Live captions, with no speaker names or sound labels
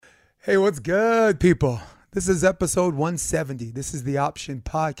Hey, what's good, people? This is episode 170. This is the Option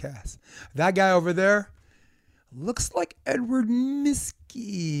Podcast. That guy over there looks like Edward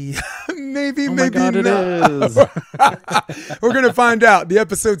Miskie. maybe, Oh my maybe God, it not. is. We're going to find out. The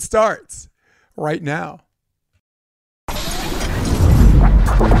episode starts right now.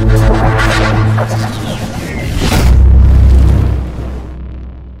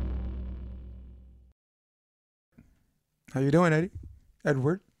 How you doing, Eddie?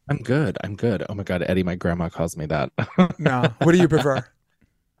 Edward? I'm good. I'm good. Oh my God, Eddie, my grandma calls me that. No. What do you prefer?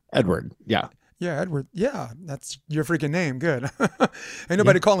 Edward. Yeah. Yeah, Edward. Yeah, that's your freaking name. Good. Ain't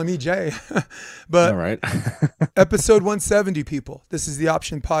nobody calling me Jay. But All right. episode 170, people. This is the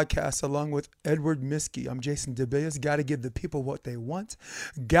Option Podcast along with Edward Miskie. I'm Jason DeBias. Got to give the people what they want.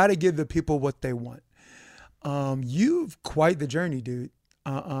 Got to give the people what they want. You've quite the journey, dude,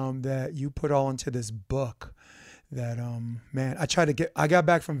 that you put all into this book. That man, I got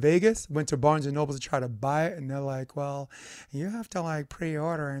back from Vegas, went to Barnes and Noble to try to buy it, and they're like, well, you have to like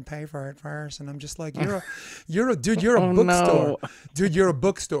pre-order and pay for it first. And I'm just like, you're a bookstore. No. Dude, you're a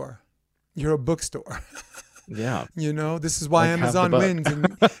bookstore. You're a bookstore. Yeah. You know, this is why Like half the Amazon book. wins.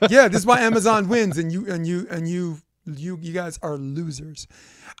 And yeah, this is why Amazon wins, and you guys are losers.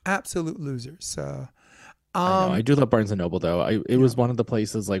 Absolute losers. So I know. I do love Barnes and Noble though. It was one of the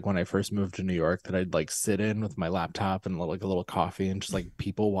places like when I first moved to New York that I'd like sit in with my laptop and like a little coffee and just like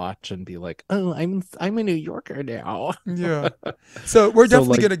people watch and be like, oh, I'm a New Yorker now. yeah. So we're So, definitely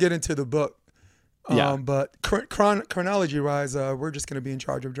like- gonna get into the book. Yeah. But chronology wise, we're just gonna be in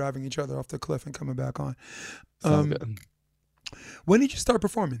charge of driving each other off the cliff and coming back on. Sounds good. When did you start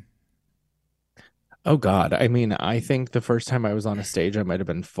performing? Oh God. I mean, I think the first time I was on a stage, I might have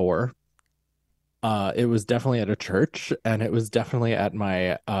been 4. It was definitely at a church, and it was definitely at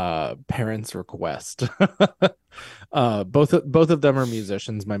my parents' request. Both of them are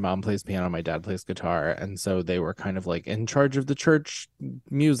musicians. My mom plays piano, my dad plays guitar, and so they were kind of like in charge of the church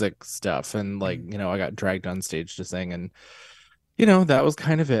music stuff. And like, I got dragged on stage to sing, and that was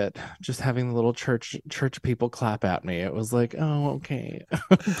kind of it. Just having the little church people clap at me. It was like, oh, okay.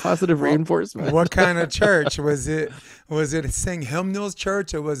 Positive reinforcement. What kind of church was it? Was it a sing hymnals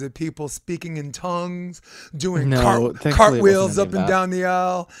church, or was it people speaking in tongues, doing No, thankfully it cartwheels wasn't up any and of that. down the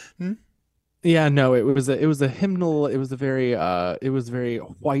aisle? Yeah, no, it was a hymnal. It was a very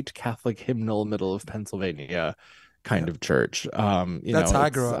white Catholic hymnal, middle of Pennsylvania kind of church. That's how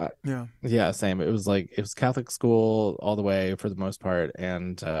I grew up. Yeah. Yeah, same. It was Catholic school all the way for the most part,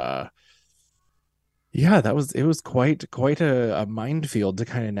 and yeah, it was quite a minefield to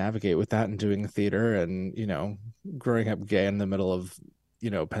kind of navigate with that and doing theater. And growing up gay in the middle of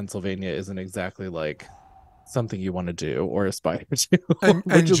Pennsylvania isn't exactly like something you want to do or aspire to,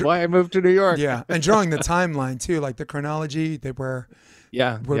 which is why I moved to New York. Yeah, and drawing the timeline too, like the chronology, where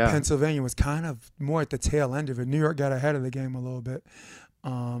Pennsylvania was kind of more at the tail end of it. New York got ahead of the game a little bit.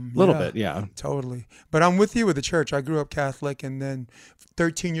 Little bit, yeah. Totally. But I'm with you with the church. I grew up Catholic, and then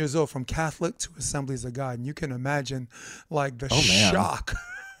 13 years old, from Catholic to Assemblies of God. And you can imagine like the man. shock.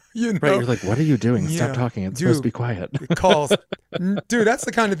 Right, you're like, what are you doing? Stop talking. It's supposed to be quiet. It calls, dude. That's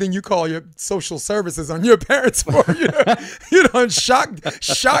the kind of thing you call your social services on your parents for. You don't shock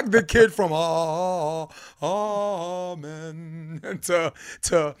the kid from amen to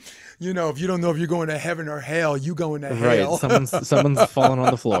if you don't know if you're going to heaven or hell, you going to hell. Right, someone's falling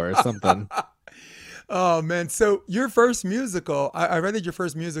on the floor or something. Oh man! So your first musical, I read that your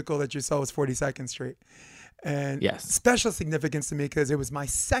first musical that you saw was 42nd Street. And yes, special significance to me because it was my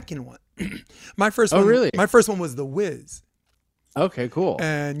second one. My first one. Oh, really? My My first one was The Wiz. Okay, cool.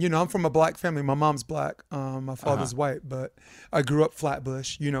 And I'm from a black family. My mom's black. My father's white, but I grew up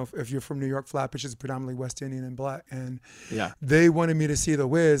Flatbush. If you're from New York, Flatbush is predominantly West Indian and black. And they wanted me to see The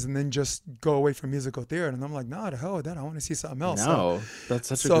Wiz and then just go away from musical theater. And I'm like, nah, the hell with that. I want to see something else. No, that's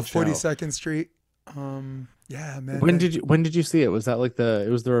such a good show. 42nd Street. Yeah, man. When did you see it? Was that like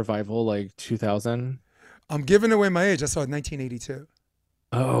it was the revival, like 2000? I'm giving away my age. I saw it in 1982.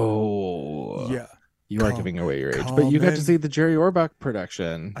 Oh. Yeah. You are giving away your age. But you got to see the Jerry Orbach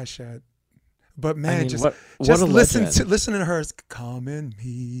production. I should. But man, just what listen to her. Come and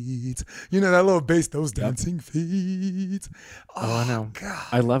meet. That little bass, those dancing feet. Oh, I know. God.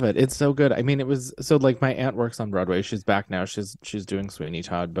 I love it. It's so good. I mean, it was so like my aunt works on Broadway. She's back now. She's doing Sweeney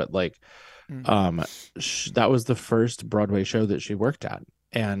Todd, but like that was the first Broadway show that she worked at.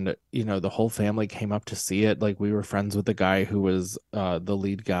 And the whole family came up to see it. Like we were friends with the guy who was the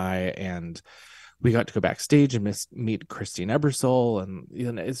lead guy, and we got to go backstage and meet Christine Ebersole, and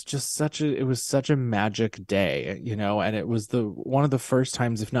it's just it was such a magic day, and it was one of the first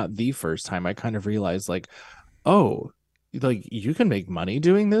times, if not the first time, I kind of realized like, oh, like you can make money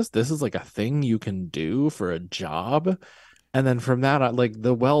doing this. This is like a thing you can do for a job. And then from that on, like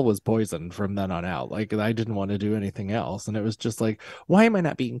the well was poisoned from then on out. Like I didn't want to do anything else. And it was just like, why am I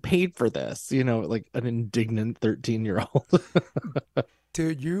not being paid for this? You know, like an indignant 13-year-old.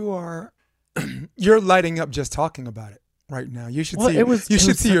 Dude, you're lighting up just talking about it right now. You should Well, see it was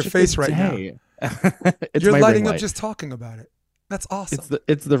see your such a face good right now. day. It's You're my lighting ring up light. just talking about it. That's awesome.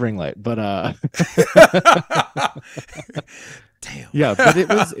 It's the ring light, but Damn. yeah, but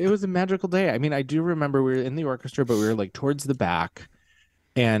it was a magical day. I mean, I do remember we were in the orchestra, but we were like towards the back,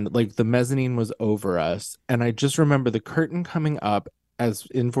 and like the mezzanine was over us, and I just remember the curtain coming up as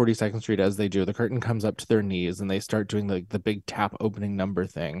in 42nd Street as they do. The curtain comes up to their knees, and they start doing like the big tap opening number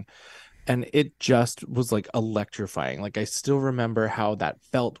thing. And it just was like electrifying. Like I still remember how that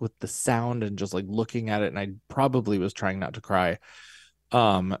felt with the sound and just like looking at it, and I probably was trying not to cry.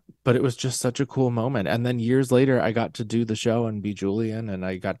 But it was just such a cool moment. And then years later I got to do the show and be Julian, and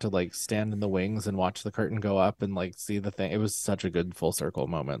I got to like stand in the wings and watch the curtain go up and like see the thing. It was such a good full circle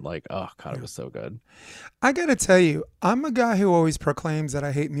moment. Like, oh God, it was so good. I gotta tell you, I'm a guy who always proclaims that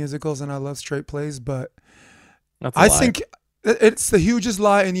I hate musicals and I love straight plays, but That's a I lie. think it's the hugest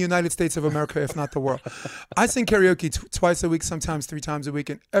lie in the United States of America, if not the world. I sing karaoke twice a week, sometimes 3 times a week,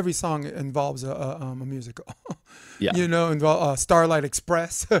 and every song involves a musical. Yeah. You know, Starlight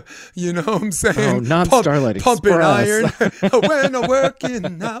Express. You know what I'm saying? Oh, not Starlight Pumping iron. Express. When I'm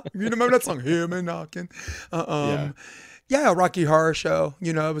working out. You remember that song? Hear me knocking. Yeah. Yeah, Rocky Horror Show.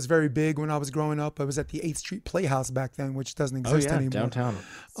 You know, it was very big when I was growing up. I was at the 8th Street Playhouse back then, which doesn't Oh exist yeah, anymore. downtown.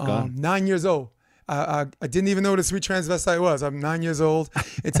 It's gone. 9 years old. I didn't even know what a sweet transvestite was. I'm 9 years old.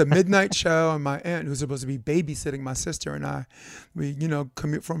 It's a midnight show, and my aunt, who's supposed to be babysitting my sister and I, we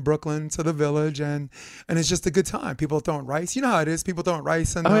commute from Brooklyn to the Village, and it's just a good time. People throwing rice. You know how it is. People throwing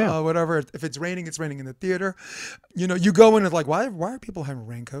rice and whatever. If it's raining in the theater. You know, you go in and like, why are people having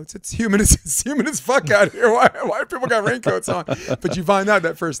raincoats? It's humid as fuck out here. Why people got raincoats on? But you find out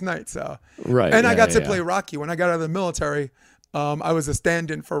that first night. So Right. And I got to yeah. play Rocky when I got out of the military. I was a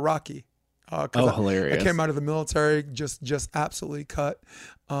stand-in for Rocky. Hilarious. I came out of the military just absolutely cut.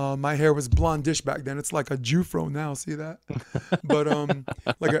 My hair was blondish back then. It's like a Jufro now. See that? But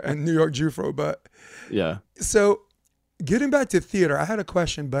like a New York Jufro. But Yeah. so getting back to theater, I had a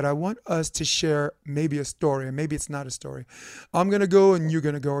question, but I want us to share maybe a story, and maybe it's not a story. I'm gonna go and you're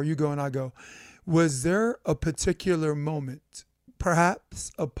gonna go, or you go and I go. Was there a particular moment,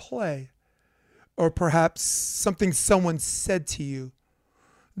 perhaps a play, or perhaps something someone said to you,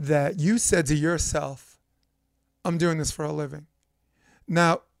 that you said to yourself, I'm doing this for a living?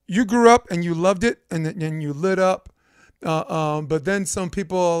 Now, you grew up and you loved it, and then you lit up. But then some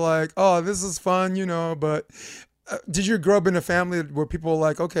people are like, oh, this is fun, but did you grow up in a family where people were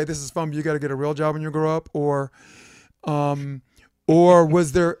like, okay, this is fun, but you got to get a real job when you grow up? Or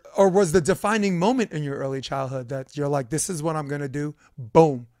was the defining moment in your early childhood that you're like, this is what I'm going to do?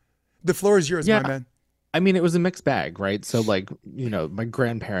 Boom. The floor is yours, my man. I mean, it was a mixed bag, right? So like, my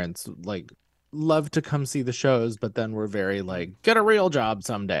grandparents like loved to come see the shows, but then were very like, get a real job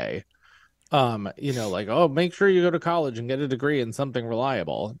someday. Like, oh, make sure you go to college and get a degree in something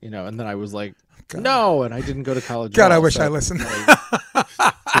reliable, and then I was like, God. No, and I didn't go to college. God, I wish I listened.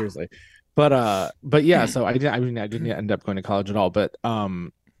 Seriously. But yeah, so I didn't end up going to college at all, but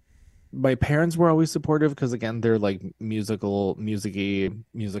my parents were always supportive because again, they're like music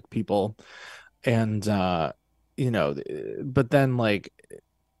people. And but then like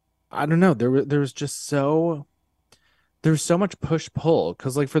I don't know, there was so much push pull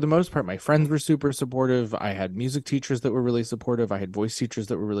because like for the most part my friends were super supportive. I had music teachers that were really supportive. I had voice teachers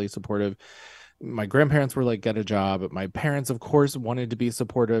that were really supportive. My grandparents were like, get a job. My parents of course wanted to be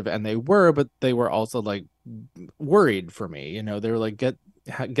supportive, and they were, but they were also like worried for me. They were like, get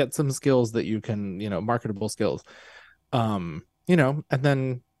some skills that you can, marketable skills. And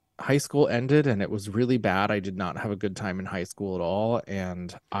then high school ended and it was really bad. I did not have a good time in high school at all,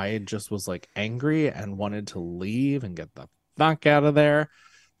 and I just was like angry and wanted to leave and get the fuck out of there.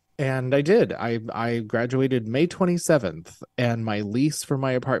 And I did. I graduated May 27th and my lease for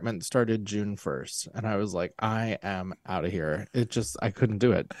my apartment started June 1st, and I was like, I am out of here. I couldn't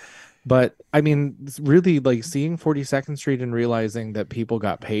do it. But I mean, it's really like seeing 42nd Street and realizing that people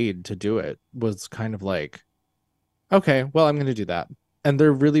got paid to do it was kind of like, okay, well, I'm going to do that. And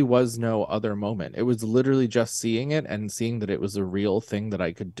there really was no other moment. It was literally just seeing it and seeing that it was a real thing that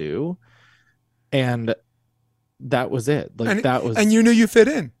I could do. And that was it. And you knew you fit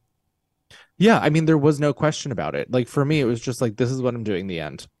in. Yeah. I mean, there was no question about it. Like for me, it was just like, this is what I'm doing, the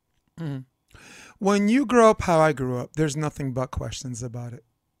end. Mm. When you grow up how I grew up, there's nothing but questions about it.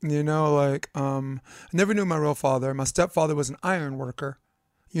 Like I never knew my real father. My stepfather was an iron worker.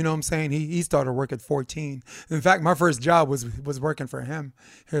 You know what I'm saying? He started work at 14. In fact, my first job was working for him.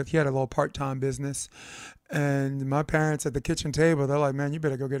 He had a little part-time business. And my parents at the kitchen table, they're like, man, you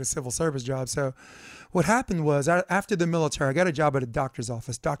better go get a civil service job. So what happened was after the military, I got a job at a doctor's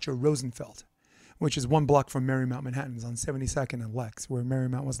office, Dr. Rosenfeld, which is 1 block from Marymount, Manhattan. It's on 72nd and Lex, where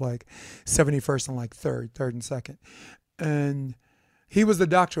Marymount was like 71st and like 3rd and 2nd. And he was the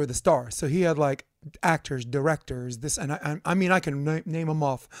doctor of the stars. So he had like actors, directors, this, and I mean, I can name them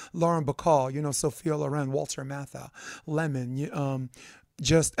off. Lauren Bacall, Sophia Loren, Walter Matthau, Lemon,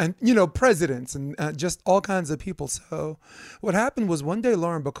 presidents and just all kinds of people. So what happened was one day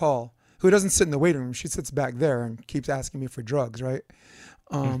Lauren Bacall, who doesn't sit in the waiting room, she sits back there and keeps asking me for drugs, right?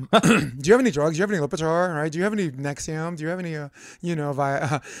 Do you have any drugs? Do you have any Lipitor, right? Do you have any Nexium? Do you have any, not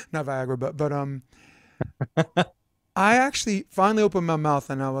Viagra, but I actually finally opened my mouth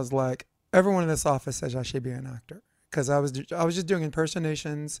and I was like, everyone in this office says I should be an actor because I was just doing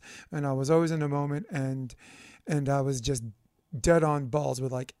impersonations and I was always in the moment and I was just dead on balls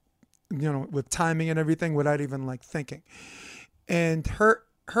with like, with timing and everything without even like thinking. And her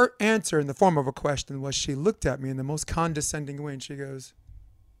answer in the form of a question was she looked at me in the most condescending way and she goes,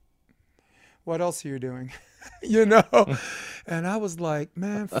 what else are you doing? And I was like,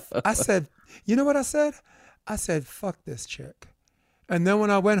 man, I said, you know what I said? I said, fuck this chick. And then when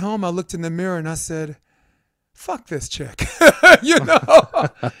I went home, I looked in the mirror and I said, fuck this chick.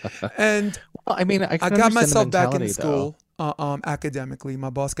 And well, I mean, I got myself back in school academically. My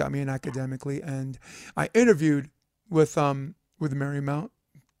boss got me in academically, and I interviewed with Marymount.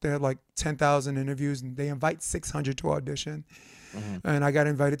 They had like 10,000 interviews, and they invite 600 to audition. Mm-hmm. And I got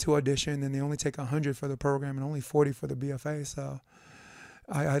invited to audition, and they only take 100 for the program and only 40 for the BFA. So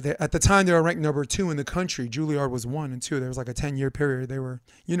at the time they were ranked number 2 in the country. Juilliard was 1 and 2. There was like a 10-year period. They were,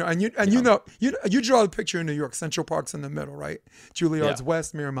 you draw the picture in New York. Central Park's in the middle, right? Juilliard's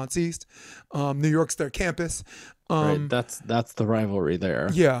west, Marymount's east. New York's their campus. Right, that's the rivalry there.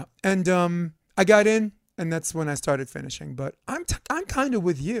 Yeah, and I got in, and that's when I started finishing. But I'm kind of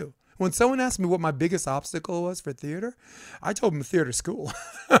with you. When someone asked me what my biggest obstacle was for theater, I told them theater school.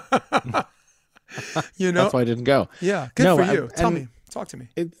 That's why I didn't go. Yeah, good for you. Tell me. Talk to me.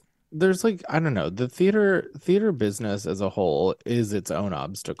 There's like, I don't know, the theater business as a whole is its own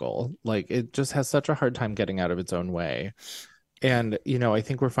obstacle. Like it just has such a hard time getting out of its own way. And, I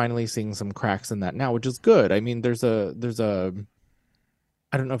think we're finally seeing some cracks in that now, which is good. I mean, there's a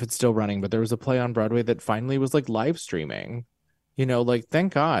I don't know if it's still running, but there was a play on Broadway that finally was like live streaming, like,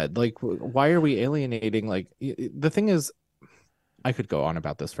 thank God. Like, why are we alienating? Like, the thing is, I could go on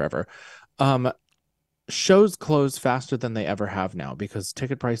about this forever. Shows close faster than they ever have now because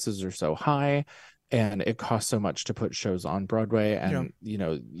ticket prices are so high and it costs so much to put shows on Broadway. And,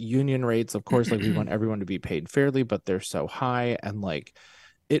 union rates, of course, like we want everyone to be paid fairly, but they're so high. And like,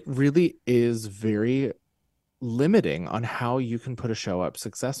 it really is very limiting on how you can put a show up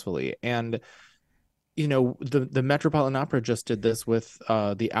successfully. And, the Metropolitan Opera just did this with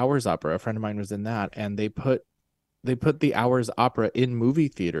the Hours Opera. A friend of mine was in that, and they put the Hours Opera in movie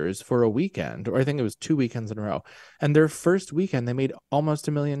theaters for a weekend, or I think it was 2 weekends in a row. And their first weekend, they made almost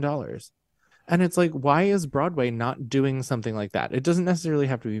 $1 million. And it's like, why is Broadway not doing something like that? It doesn't necessarily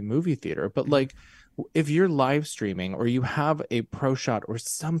have to be movie theater, but like, if you're live streaming or you have a pro shot or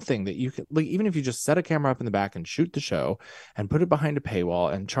something that you can, like, even if you just set a camera up in the back and shoot the show and put it behind a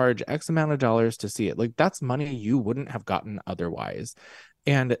paywall and charge X amount of dollars to see it, like, that's money you wouldn't have gotten otherwise.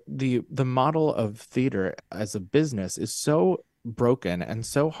 And the model of theater as a business is so broken and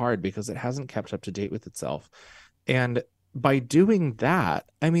so hard because it hasn't kept up to date with itself. And by doing that,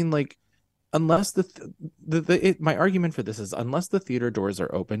 I mean, like, unless my argument for this is, unless the theater doors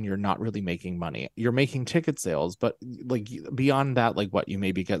are open, you're not really making money. You're making ticket sales, but like beyond that, like what, you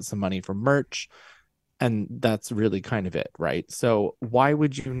maybe get some money from merch, and that's really kind of it, right? So why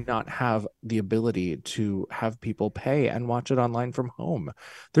would you not have the ability to have people pay and watch it online from home?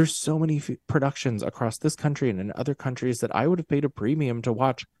 There's so many productions across this country and in other countries that I would have paid a premium to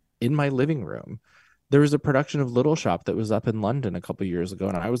watch in my living room. There was a production of Little Shop that was up in London a couple of years ago,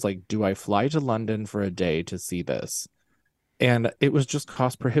 and I was like, do I fly to London for a day to see this? And it was just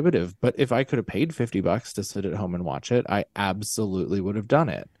cost prohibitive. But if I could have paid $50 to sit at home and watch it, I absolutely would have done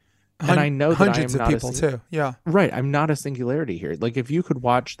it. And I know that hundreds of people too. Yeah. Right. I'm not a singularity here. Like, if you could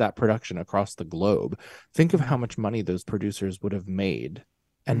watch that production across the globe, think of how much money those producers would have made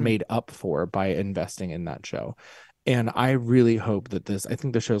and made up for by investing in that show. And I really hope that I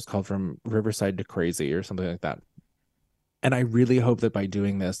think the show's called From Riverside to Crazy or something like that. And I really hope that by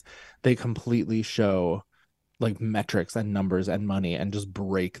doing this, they completely show like metrics and numbers and money and just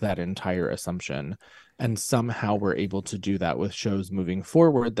break that entire assumption. And somehow we're able to do that with shows moving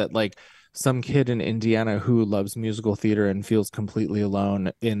forward, that like some kid in Indiana who loves musical theater and feels completely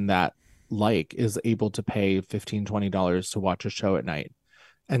alone in that, like, is able to pay $15-20 to watch a show at night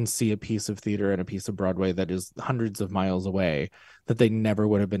and see a piece of theater and a piece of Broadway that is hundreds of miles away, that they never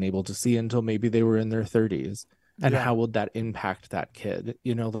would have been able to see until maybe they were in their 30s. And Yeah. how would that impact that kid?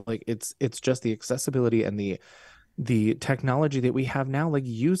 You know, like it's just the accessibility and the technology that we have now. Like,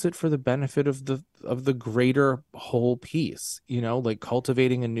 use it for the benefit of the greater whole piece, you know, like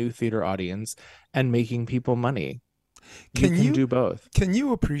cultivating a new theater audience and making people money. You can do both. Can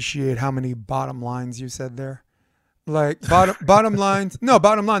you appreciate how many bottom lines you said there? Like bottom lines, no,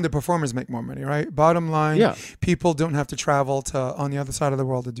 bottom line, the performers make more money, right? Bottom line, Yeah. people don't have to travel to on the other side of the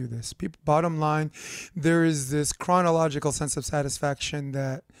world to do this. People, bottom line, there is this chronological sense of satisfaction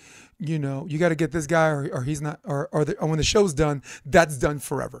that, you know, you got to get this guy or he's not, or when the show's done, that's done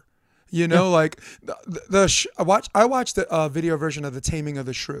forever. You know, like I watched the video version of The Taming of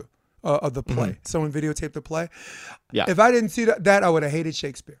the Shrew, of the play. Someone videotaped the play. Yeah. If I didn't see that I would have hated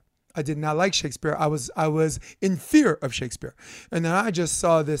Shakespeare. I did not like Shakespeare. I was in fear of Shakespeare. And then I just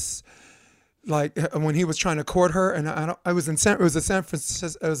saw this, like when he was trying to court her, and it was a San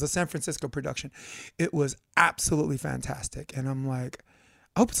Francisco production. It was absolutely fantastic. And I'm like,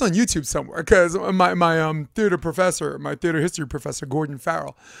 I hope it's on YouTube somewhere, because my theater history professor, Gordon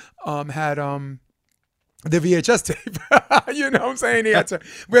Farrell, had the VHS tape. You know what I'm saying? We had to,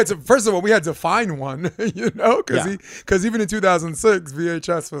 first of all, we had to find one, you know, because even in 2006,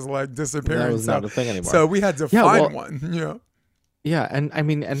 VHS was like disappearing. That was not a thing anymore. So we had to find one, you know. Yeah. And I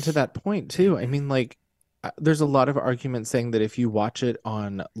mean, and to that point too, I mean, like, there's a lot of arguments saying that if you watch it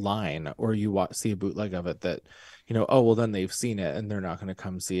online or you see a bootleg of it, that, you know, oh, well, then they've seen it and they're not going to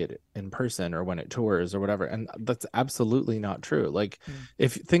come see it in person or when it tours or whatever. And that's absolutely not true. Like,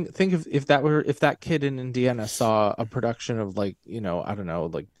 if that kid in Indiana saw a production of, like, you know, I don't know,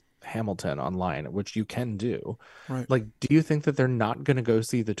 like Hamilton online, which you can do, right? Like, do you think that they're not going to go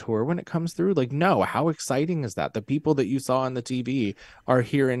see the tour when it comes through? Like, no. How exciting is that? The people that you saw on the TV are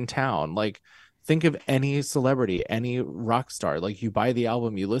here in town. Like, think of any celebrity, any rock star. Like, you buy the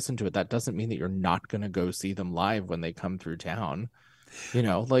album, you listen to it. That doesn't mean that you're not going to go see them live when they come through town. You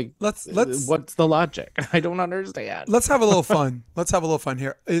know, like, let's what's the logic? I don't understand. Let's have a little fun. Let's have a little fun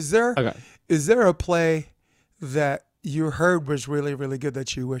here. Is there a play that you heard was really, really good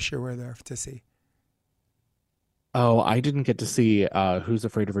that you wish you were there to see? Oh, I didn't get to see Who's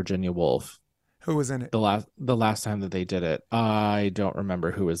Afraid of Virginia Woolf. Who was in it? The last time that they did it. I don't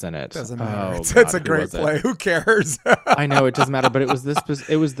remember who was in it. Doesn't matter. Oh, it's a great play. Who cares? I know it doesn't matter, but it was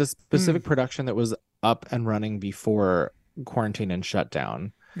this specific production that was up and running before quarantine and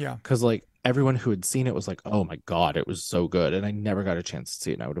shutdown. Yeah. Because, like, everyone who had seen it was like, oh my God, it was so good. And I never got a chance to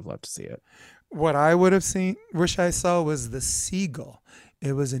see it, and I would have loved to see it. What I would have wish I saw was The Seagull.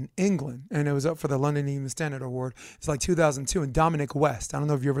 It was in England, and it was up for the London Evening Standard Award. It's like 2002, and Dominic West. I don't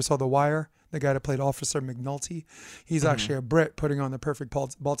know if you ever saw The Wire, the guy that played Officer McNulty. He's actually a Brit putting on the perfect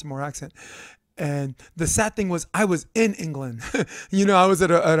Baltimore accent. And the sad thing was, I was in England. You know, I was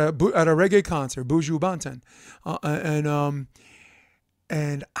at a reggae concert, Buju Banton,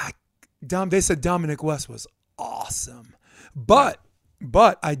 they said Dominic West was awesome, but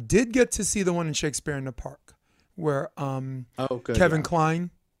I did get to see the one in Shakespeare in the Park, where Kevin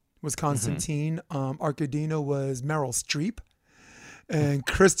Kline was Constantine, Arkadina was Meryl Streep, and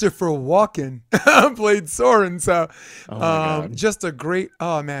Christopher Walken played Soren. So just a great,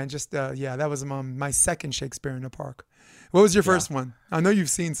 that was my second Shakespeare in the Park. What was your first one? I know you've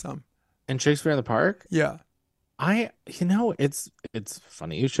seen some. In Shakespeare in the Park? Yeah. It's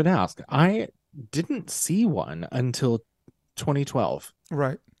funny you should ask. I didn't see one until 2012.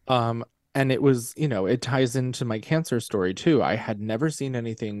 Right. And it was, you know, it ties into my cancer story too. I had never seen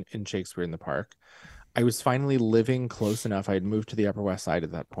anything in Shakespeare in the Park. I was finally living close enough. I had moved to the Upper West Side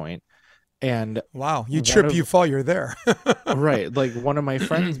at that point. And wow, you trip, you fall, you're there. Right. Like, one of my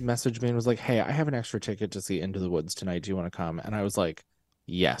friends messaged me and was like, hey, I have an extra ticket to see Into the Woods tonight. Do you want to come? And I was like,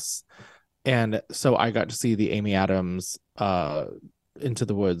 yes. And so I got to see the Amy Adams Into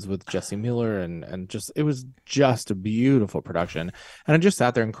the Woods with Jesse Miller, and just, it was just a beautiful production. And I just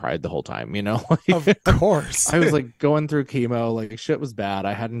sat there and cried the whole time, you know. Of course. I was like going through chemo, like shit was bad.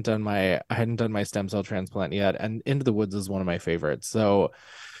 I hadn't done my stem cell transplant yet, and Into the Woods is one of my favorites. So,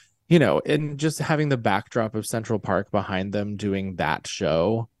 you know, and just having the backdrop of Central Park behind them doing that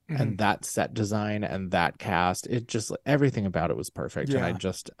show and that set design and that cast, it just, everything about it was perfect. Yeah. And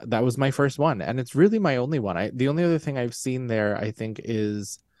that was my first one, and it's really my only one. The only other thing I've seen there, I think,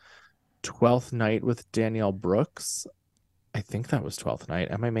 is Twelfth Night with Danielle Brooks. I think that was Twelfth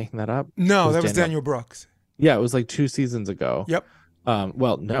Night. Am I making that up? No, that was Daniel Brooks. Yeah, it was like 2 seasons ago. Yep.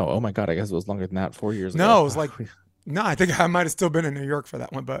 Well, no. Oh my God, I guess it was longer than that. 4 years ago. No, it was like, no, I think I might have still been in New York for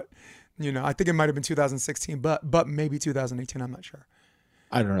that one, but I think it might have been 2016, but maybe 2018. I'm not sure.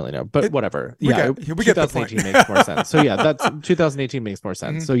 I don't really know, but whatever. We get the 2018 makes more sense. So yeah, that's 2018 makes more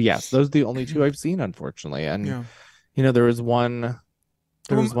sense. Mm-hmm. So yes, those are the only two I've seen, unfortunately. And there was one.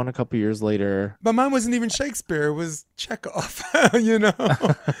 There was one a couple years later. But mine wasn't even Shakespeare. It was Chekhov,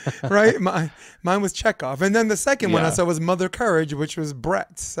 right? Mine was Chekhov. And then the second one I saw was Mother Courage, which was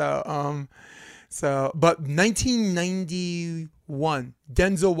Brett. But 1991,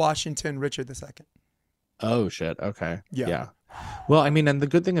 Denzel Washington, Richard II. Oh, shit. Okay. Yeah. Well, I mean, and the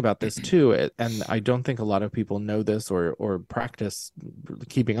good thing about this too, and I don't think a lot of people know this or practice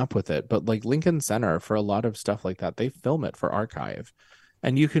keeping up with it, but like Lincoln Center, for a lot of stuff like that, they film it for archive.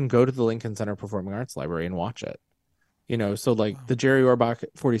 And you can go to the Lincoln Center Performing Arts Library and watch it. So like the Jerry Orbach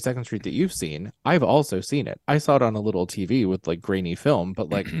 42nd Street that you've seen, I've also seen it. I saw it on a little TV with like grainy film, but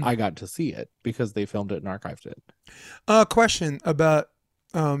like I got to see it because they filmed it and archived it. Question about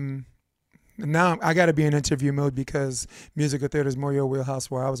now I got to be in interview mode because musical theater is more your wheelhouse,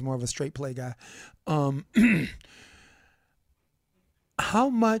 where I was more of a straight play guy. How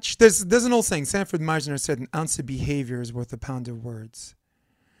much there's an old saying, Sanford Meisner said, an ounce of behavior is worth a pound of words.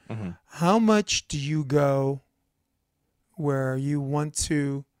 Mm-hmm. How much do you go where you want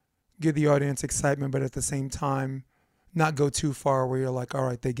to give the audience excitement, but at the same time not go too far where you're like, all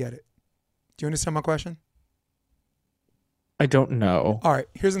right, they get it? Do you understand my question? I don't know. All right,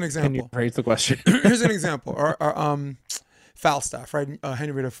 here's an example. Can you phrase the question? Here's an example. Our Falstaff, right?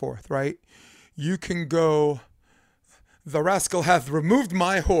 Henry IV, right? You can go, the rascal hath removed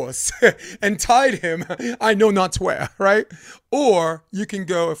my horse and tied him, I know not where, right? Or you can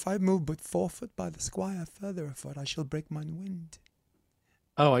go, if I move but 4 foot by the squire further afoot, I shall break mine wind.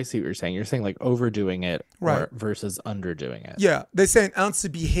 Oh, I see what you're saying. You're saying like overdoing it right. versus underdoing it. Yeah. They say an ounce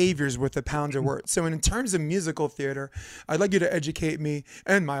of behavior is worth a pound of words. So in terms of musical theater, I'd like you to educate me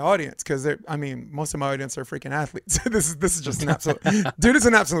and my audience, because most of my audience are freaking athletes. This is just an absolute, dude, it's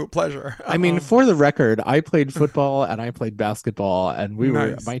an absolute pleasure. I mean, for the record, I played football and I played basketball, and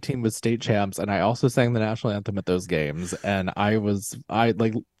my team was state champs, and I also sang the national anthem at those games. And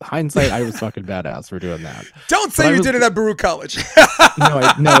hindsight, I was fucking badass for doing that. Don't say you did it at Baruch College.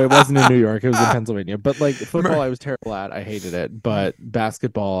 No, it wasn't in New York. It was in Pennsylvania. But like football, I was terrible at. I hated it. But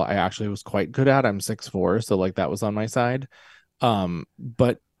basketball, I actually was quite good at. I'm 6'4", so like that was on my side. I love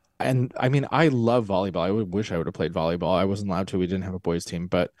volleyball. I wish I would have played volleyball. I wasn't allowed to. We didn't have a boys team.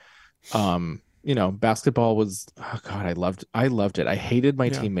 But basketball was, oh God, I loved it. I hated my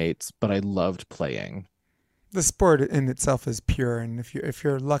teammates, but I loved playing. The sport in itself is pure, and if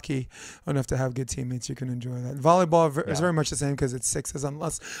you're lucky enough to have good teammates, you can enjoy that. Volleyball is very much the same because it's sixes,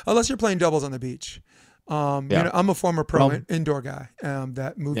 unless you're playing doubles on the beach. I'm a former pro indoor guy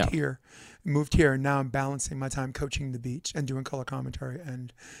that moved here, and now I'm balancing my time coaching the beach and doing color commentary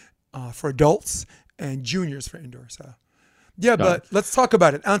and for adults and juniors for indoor. So. Yeah, but let's talk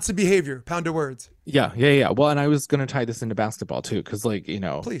about it. Ounce of behavior, pound of words. Yeah. Well, and I was going to tie this into basketball too, because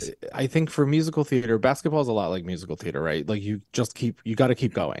please. I think for musical theater, basketball is a lot like musical theater, right? Like you got to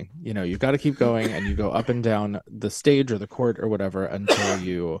keep going. You've got to keep going, and you go up and down the stage or the court or whatever until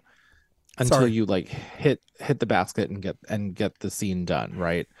you like hit the basket and get the scene done,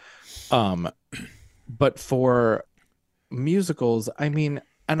 right? But for musicals, I mean,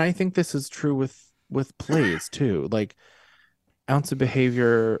 and I think this is true with plays too, like. Ounce of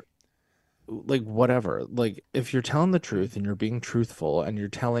behavior, like whatever, like if you're telling the truth and you're being truthful and you're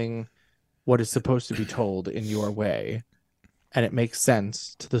telling what is supposed to be told in your way, and it makes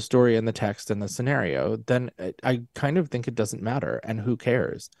sense to the story and the text and the scenario, then I kind of think it doesn't matter, and who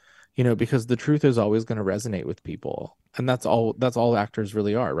cares, because the truth is always going to resonate with people, and that's all actors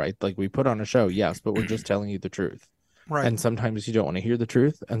really are, right? Like we put on a show, yes, but we're just telling you the truth. Right. And sometimes you don't want to hear the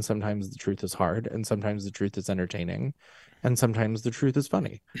truth, and sometimes the truth is hard, and sometimes the truth is entertaining, and sometimes the truth is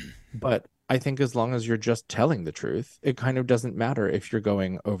funny. But I think as long as you're just telling the truth, it kind of doesn't matter if you're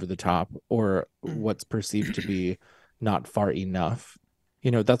going over the top or what's perceived to be not far enough.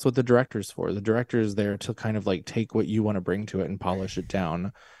 That's what the director's for. The director is there to kind of like take what you want to bring to it and polish it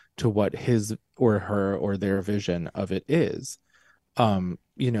down to what his or her or their vision of it is.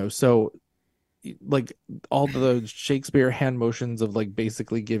 So like all the Shakespeare hand motions of like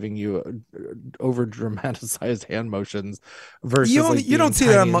basically giving you over dramatized hand motions versus you don't see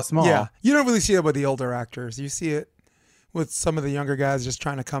that you don't really see it with the older actors. You see it with some of the younger guys just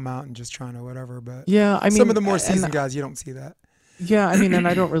trying to come out and just trying to whatever, but I mean some of the more seasoned guys, you don't see that. Yeah, I mean, and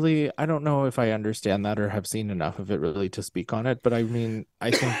I don't know if I understand that or have seen enough of it really to speak on it, but I mean, I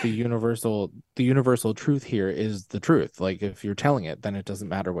think the universal truth here is the truth. Like if you're telling it, then it doesn't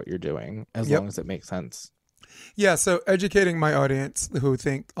matter what you're doing as long Yep. as it makes sense. Yeah. So educating my audience who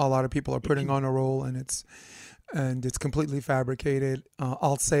think a lot of people are putting on a role and it's completely fabricated.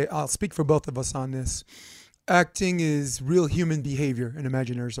 I'll speak for both of us on this. Acting is real human behavior in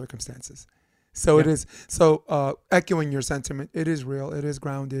imaginary circumstances. So it Yeah. is. So echoing your sentiment, it is real. It is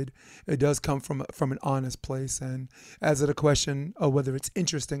grounded. It does come from an honest place. And as it a question of whether it's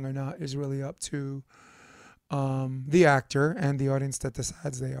interesting or not is really up to the actor and the audience that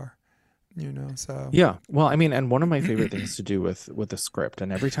decides they are. So Yeah. Well, I mean, and one of my favorite things to do with a script,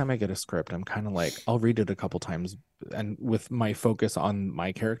 and every time I get a script, I'm kind of like, I'll read it a couple times and with my focus on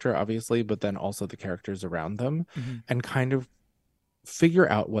my character, obviously, but then also the characters around them mhm. and kind of figure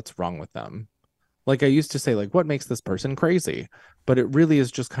out what's wrong with them. Like I used to say, like, what makes this person crazy? But it really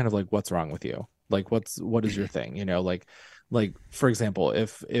is just kind of like, what's wrong with you? Like, what is your thing? Like for example,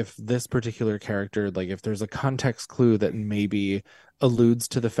 if this particular character, like if there's a context clue that maybe alludes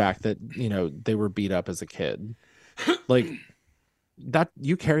to the fact that, they were beat up as a kid, like that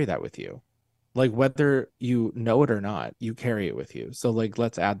you carry that with you. Like whether you know it or not, you carry it with you. So like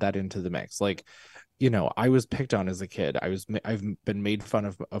let's add that into the mix. Like I was picked on as a kid. I've been made fun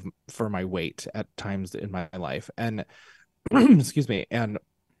of for my weight at times in my life. And excuse me. And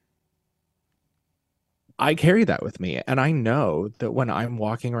I carry that with me. And I know that when I'm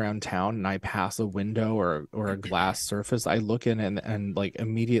walking around town and I pass a window or a glass surface, I look in and like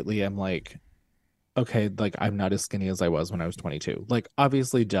immediately I'm like, okay, like I'm not as skinny as I was when I was 22. Like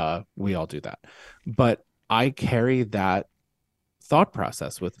obviously, duh, we all do that. But I carry that thought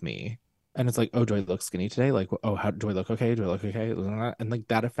process with me. And it's like, oh, do I look skinny today? Like, oh, how do I look okay? Do I look okay? And like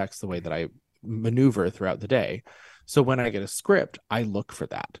that affects the way that I maneuver throughout the day. So when I get a script, I look for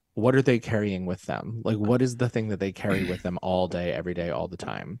that. What are they carrying with them? Like, what is the thing that they carry with them all day, every day, all the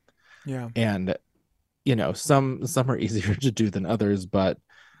time? Yeah. And some are easier to do than others, but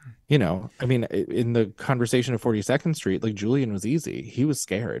I mean, in the conversation of 42nd Street, like Julian was easy. He was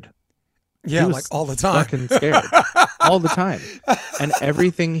scared. He Yeah, like was all the time. fucking scared all the time. And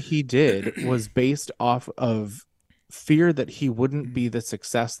everything he did was based off of fear that he wouldn't be the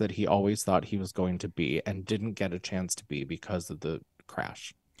success that he always thought he was going to be and didn't get a chance to be because of the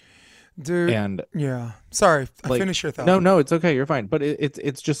crash. Dude. And Yeah. Sorry. like, Finish your thought. no, it's okay. You're fine. But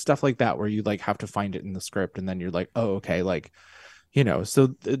it's just stuff like that where you like have to find it in the script and then you're like, oh, okay. Like, so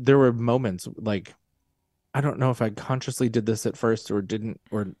there were moments like, I don't know if I consciously did this at first or didn't,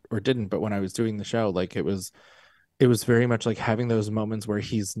 but when I was doing the show, like it was very much like having those moments where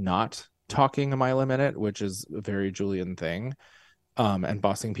he's not talking a mile a minute, which is a very Julian thing. And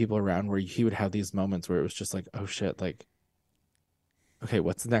bossing people around where he would have these moments where it was just like, oh shit, like, okay,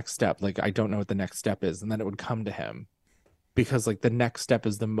 what's the next step? Like, I don't know what the next step is. And then it would come to him because like the next step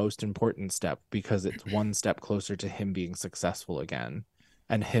is the most important step because it's one step closer to him being successful again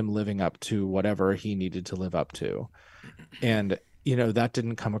and him living up to whatever he needed to live up to. And that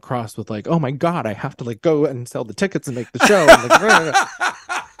didn't come across with like, oh my God, I have to like go and sell the tickets and make the show. And like,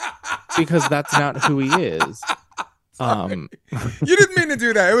 because that's not who he is. You didn't mean to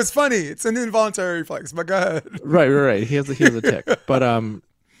do that. It was funny. It's an involuntary reflex, but go ahead. Right. He has a tick.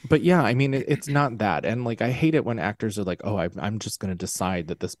 But yeah, I mean, it's not that. And like, I hate it when actors are like, oh, I'm just going to decide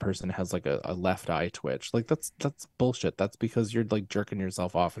that this person has like a left eye twitch. Like that's bullshit. That's because you're like jerking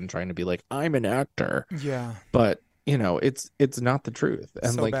yourself off and trying to be like, I'm an actor. Yeah. But it's not the truth.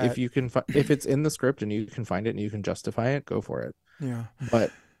 And So like, bad. if you can, if it's in the script and you can find it and you can justify it, go for it. Yeah.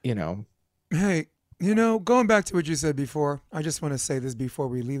 But Hey, going back to what you said before, I just want to say this before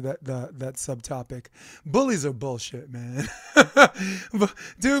we leave that subtopic. Bullies are bullshit, man.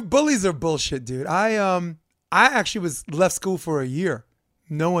 Dude, bullies are bullshit, dude. I actually was left school for a year.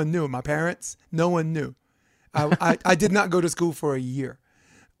 No one knew. My parents, no one knew. I did not go to school for a year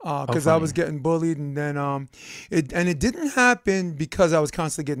because I was getting bullied, and then it didn't happen because I was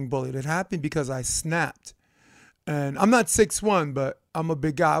constantly getting bullied. It happened because I snapped. And I'm not 6'1", but I'm a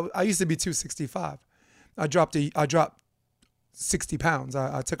big guy. I used to be 265. I dropped 60 pounds.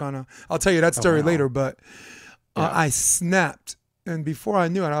 I took on I'll tell you that story later, but I snapped. And before I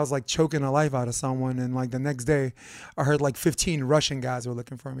knew it, I was like choking the life out of someone. And like the next day, I heard like 15 Russian guys were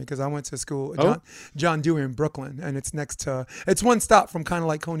looking for me because I went to school, John Dewey in Brooklyn. And it's one stop from kind of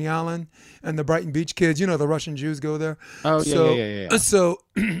like Coney Island and the Brighton Beach kids. The Russian Jews go there. Oh, yeah. So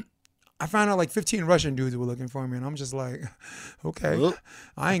I found out like 15 Russian dudes were looking for me, and I'm just like, okay,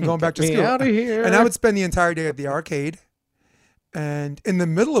 I ain't going back to school. Out of here. And I would spend the entire day at the arcade, And in the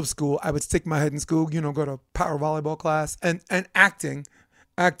middle of school, I would stick my head in school, go to power volleyball class and acting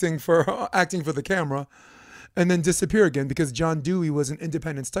for the camera, and then disappear again because John Dewey was an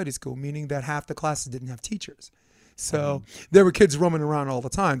independent study school, meaning that half the classes didn't have teachers. So there were kids roaming around all the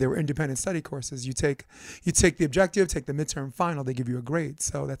time. They were independent study courses. You take the objective, take the midterm final, they give you a grade.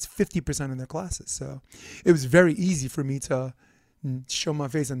 So that's 50% of their classes. So it was very easy for me to show my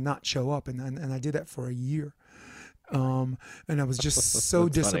face and not show up. And I did that for a year. And I was just so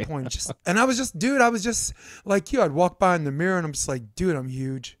disappointed. And I was just like you. I'd walk by in the mirror and I'm just like, dude, I'm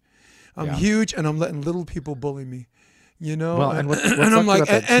huge. I'm huge, and I'm letting little people bully me. Well, and I'm like,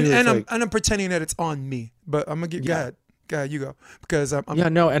 I'm pretending that it's on me. But I'm gonna get go ahead, you go, because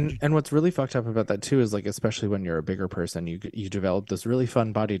and what's really fucked up about that too is like, especially when you're a bigger person, you develop this really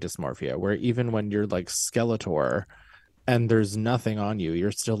fun body dysmorphia where even when you're like Skeletor and there's nothing on you,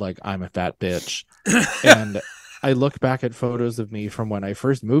 you're still like, I'm a fat bitch. And I look back at photos of me from when I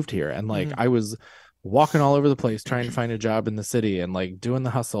first moved here, and like I was walking all over the place trying to find a job in the city and like doing the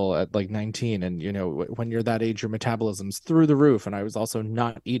hustle at like 19. And when you're that age, your metabolism's through the roof. And I was also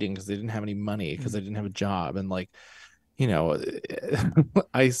not eating because they didn't have any money because I didn't have a job. And like,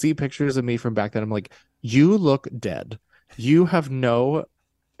 I see pictures of me from back then. I'm like, you look dead. You have no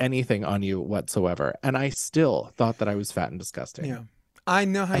anything on you whatsoever. And I still thought that I was fat and disgusting. Yeah, I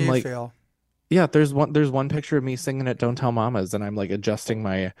know how you feel. Yeah, there's one picture of me singing at Don't Tell Mamas, and I'm like adjusting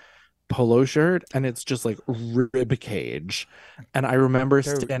my polo shirt, and it's just like rib cage. And I remember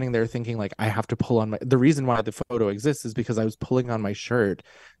standing there thinking like, I have to pull on the reason why the photo exists is because I was pulling on my shirt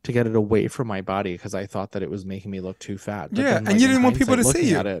to get it away from my body because I thought that it was making me look too fat. But then, and you didn't want people to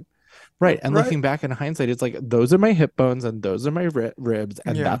see you. At it, right. And looking back in hindsight, it's like, those are my hip bones and those are my ribs,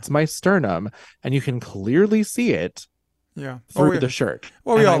 and that's my sternum, and you can clearly see it through the shirt.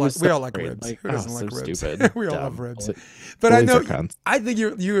 Well, we all like ribs. Like, who doesn't like ribs? Stupid. We all love ribs. But Bullies I think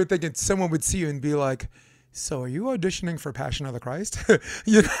you were thinking someone would see you and be like, so are you auditioning for Passion of the Christ? And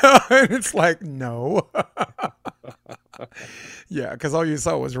it's like, no. Yeah, because all you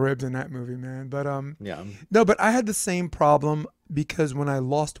saw was ribs in that movie, man. But no, but I had the same problem because when I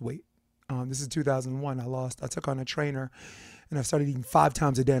lost weight, this is 2001, I took on a trainer and I started eating 5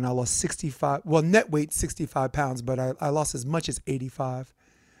 times a day, and I lost 65, net weight 65 pounds, but I lost as much as 85.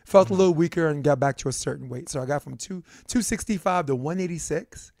 Felt a little weaker and got back to a certain weight. So I got from 265 to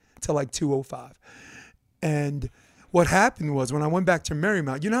 186 to like 205. And what happened was when I went back to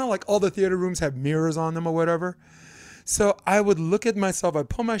Marymount, how like all the theater rooms have mirrors on them or whatever? So I would look at myself, I'd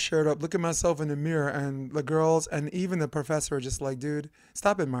pull my shirt up, look at myself in the mirror, and the girls and even the professor are just like, dude,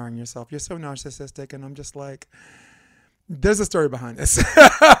 stop admiring yourself. You're so narcissistic. And I'm just like, there's a story behind this.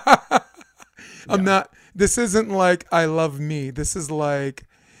 This isn't like I love me. This is like,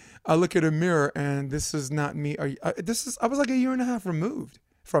 I look at a mirror and this is not me. I was like a year and a half removed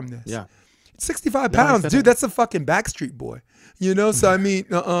from this. Yeah. 65 pounds, dude, that's a fucking Backstreet Boy. So I mean,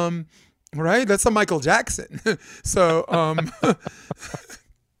 right? That's a Michael Jackson. So,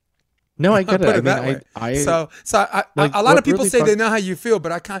 no, I get it. Put it that way. A lot of people say they know how you feel,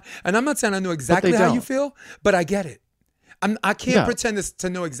 but I can't. And I'm not saying I know exactly how you feel, but I get it. I can't pretend to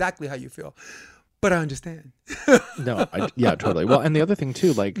know exactly how you feel, but I understand. No, totally. Well, and the other thing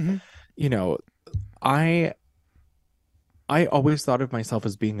too, like, I always thought of myself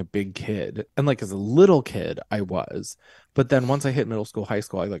as being a big kid, and like as a little kid, I was. But then once I hit middle school, high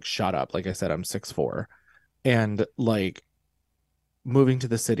school, I like shot up. Like I said, I'm 6'4", and like moving to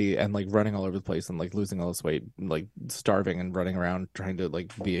the city and like running all over the place and like losing all this weight, like starving and running around trying to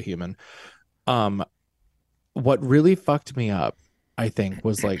like be a human. What really fucked me up, I think,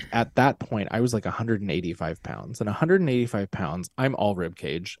 was like at that point I was like 185 pounds, and 185 pounds, I'm all rib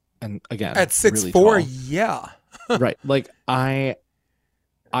cage, and again at 6'4", really yeah. Right, like I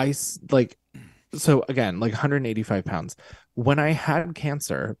like, so again, like 185 pounds. When I had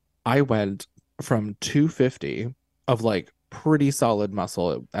cancer, I went from 250 of like pretty solid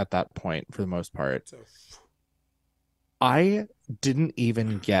muscle at that point for the most part. I didn't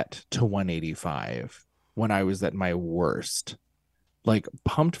even get to 185 when I was at my worst, like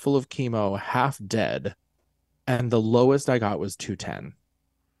pumped full of chemo, half dead, and the lowest I got was 210.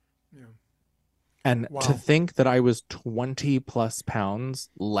 Yeah. And to think that I was 20 plus pounds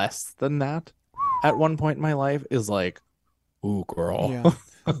less than that at one point in my life is like, ooh, girl. Yeah.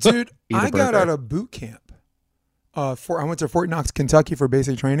 Dude, I got out of boot camp. I went to Fort Knox, Kentucky for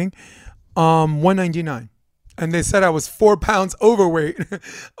basic training. 199. And they said I was 4 pounds overweight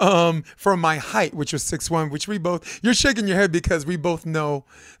for my height, which was 6'1", which we both, you're shaking your head because we both know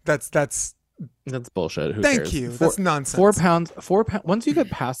that's That's bullshit. Who Thank cares? you. That's Four nonsense. pounds. Once you get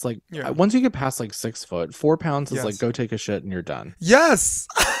past like Yeah. once you get past like 6 foot, 4 pounds is like Yes. go take a shit and you're done. Yes.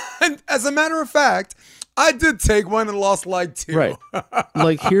 And as a matter of fact, I did take one and lost like 2. Right.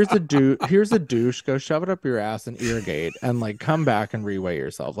 Like here's a douche. Go shove it up your ass and irrigate and like come back and reweigh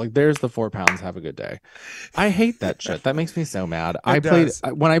yourself. Like there's the 4 pounds. Have a good day. I hate that shit. That makes me so mad.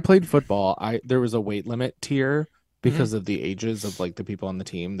 When I played football, there was a weight limit tier because of the ages of like the people on the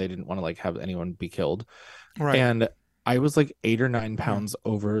team. They didn't want to like have anyone be killed. Right. And I was like 8 or 9 pounds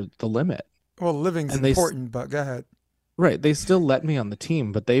over the limit. Well, living's important, but go ahead. Right. They still let me on the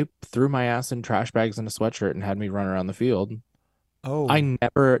team, but they threw my ass in trash bags and a sweatshirt and had me run around the field. Oh.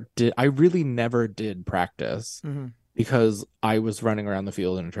 I really never did practice because I was running around the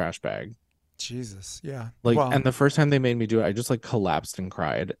field in a trash bag. Jesus. Yeah. Like, and the first time they made me do it, I just like collapsed and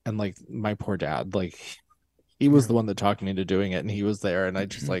cried. And like my poor dad, like he was the one that talked me into doing it, and he was there, and I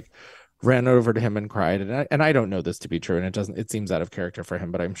just like ran over to him and cried. And I don't know this to be true, and it seems out of character for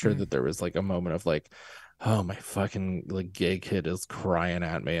him, but I'm sure that there was like a moment of like, oh, my fucking like gay kid is crying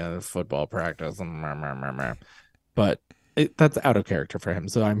at me at football practice, but that's out of character for him.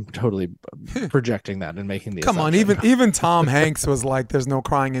 So I'm totally projecting that and making the Come on, assumption. even Tom Hanks was like, "There's no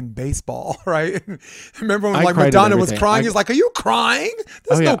crying in baseball," right? Remember when I like cried at Madonna was everything. crying? He's like, "Are you crying?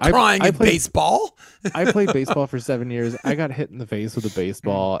 There's no crying in baseball." I played baseball for 7 years. I got hit in the face with a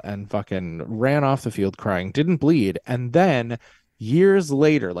baseball and fucking ran off the field crying. Didn't bleed, and then years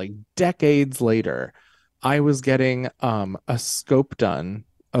later, like decades later, I was getting a scope done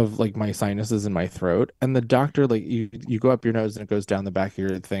of like my sinuses in my throat, and the doctor, like you go up your nose and it goes down the back of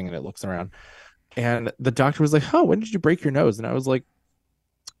your thing and it looks around, and the doctor was like, "Oh, when did you break your nose?" And I was like,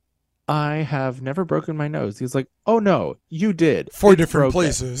 "I have never broken my nose." He's like, "Oh no, you did. 4 It's different broken."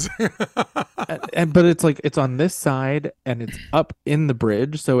 places. But it's like it's on this side and it's up in the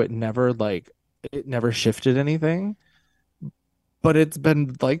bridge, so it never shifted anything. But it's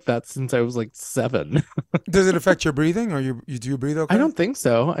been like that since I was like 7. Does it affect your breathing, or do you breathe okay? I don't think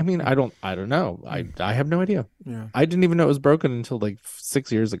so. I mean, I don't know. I have no idea. Yeah. I didn't even know it was broken until like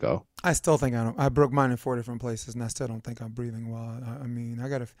 6 years ago. I still think I don't. I broke mine in 4 different places, and I still don't think I'm breathing well. I mean, I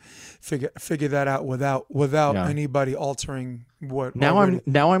gotta figure that out without anybody altering what. Now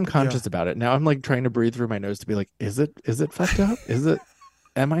I'm conscious about it. Now I'm like trying to breathe through my nose to be like, is it fucked up? Is it?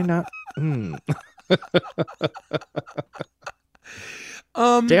 Am I not?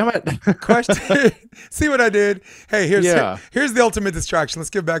 Damn it. Question. See what I did? Hey, here's the ultimate distraction. Let's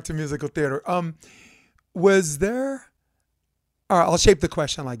get back to musical theater. Was there? All right, I'll shape the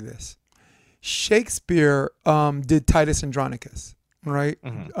question like this. Shakespeare did Titus Andronicus, right?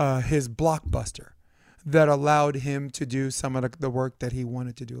 His blockbuster that allowed him to do some of the work that he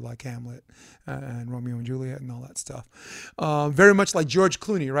wanted to do, like Hamlet and Romeo and Juliet and all that stuff. Very much like George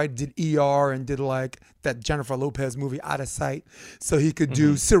Clooney, right? Did ER and did like that Jennifer Lopez movie Out of Sight. So he could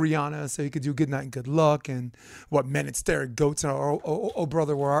do Syriana, so he could do Good Night and Good Luck and what Men and Stare at Goats and oh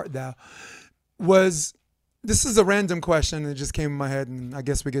Brother, Where Art Thou? This is a random question that just came in my head, and I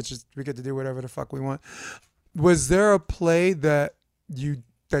guess we get to do whatever the fuck we want. Was there a play that you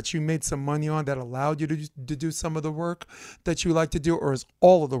made some money on that allowed you to do some of the work that you like to do, or is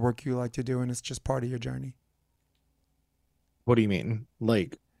all of the work you like to do and it's just part of your journey? What do you mean?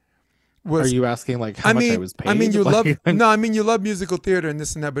 Like, are you asking like how much I was paid? I mean, you like, you love musical theater and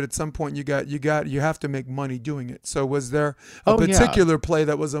this and that, but at some point you have to make money doing it. So was there a particular play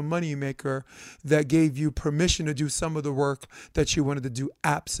that was a money maker that gave you permission to do some of the work that you wanted to do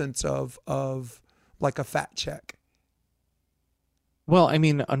absence of like a fat check? Well, I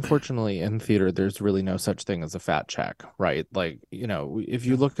mean, unfortunately, in theater, there's really no such thing as a fat check, right? Like, if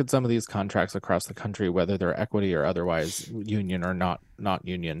you look at some of these contracts across the country, whether they're equity or otherwise, union or not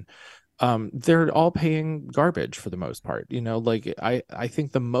union, they're all paying garbage for the most part. Like I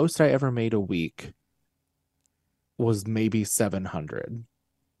think the most I ever made a week was maybe 700.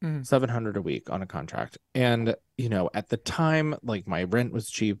 700 a week on a contract. And, at the time, like my rent was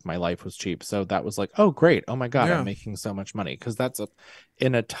cheap, my life was cheap. So that was like, oh, great. Oh my God, I'm making so much money. Because that's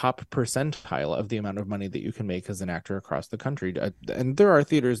in a top percentile of the amount of money that you can make as an actor across the country. And there are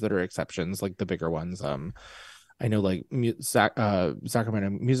theaters that are exceptions, like the bigger ones. I know like Sacramento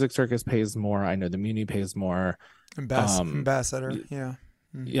Music Circus pays more. I know the Muni pays more. Ambassador. Yeah.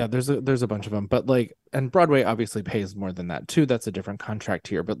 Yeah, there's a bunch of them, but like, and Broadway obviously pays more than that too. That's a different contract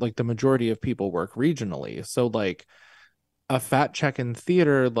here, but like the majority of people work regionally. So like a fat check in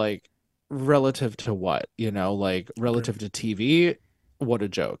theater, like relative to what, like relative to TV, what a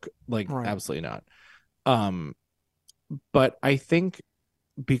joke. Like absolutely not. But I think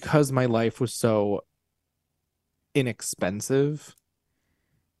because my life was so inexpensive,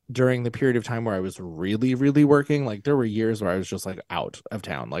 during the period of time where I was really, really working, like there were years where I was just like out of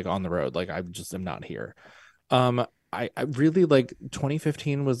town, like on the road, like I just am not here. Um, I really like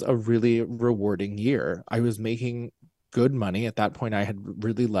 2015 was a really rewarding year. I was making good money at that point. I had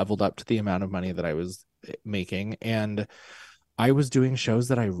really leveled up to the amount of money that I was making, and I was doing shows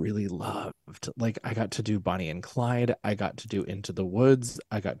that I really loved. Like I got to do Bonnie and Clyde, I got to do Into the Woods,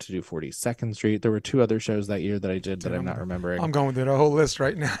 I got to do 42nd Street. There were two other shows that year that I did that I'm not remembering. I'm going through the whole list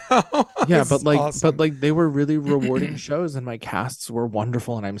right now. Yeah, but like awesome. But like they were really rewarding shows, and my casts were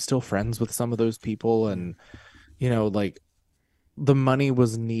wonderful, and I'm still friends with some of those people, and like the money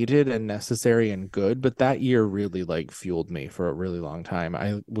was needed and necessary and good, but that year really like fueled me for a really long time.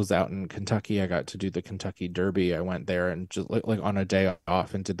 I was out in Kentucky. I got to do the Kentucky Derby. I went there and just like on a day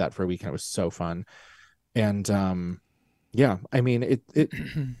off and did that for a weekend. It was so fun. And yeah, I mean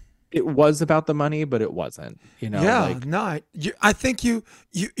it was about the money, but it wasn't, Yeah, like, no, I think you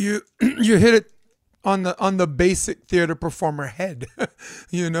hit it on the basic theater performer head.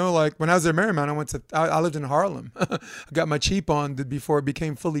 Like when I was at Marymount, I lived in Harlem. I got my cheap on before it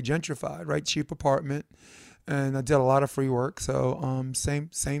became fully gentrified, right? Cheap apartment. And I did a lot of free work. So same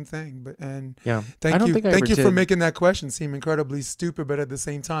thing. But yeah, thank you for making that question seem incredibly stupid, but at the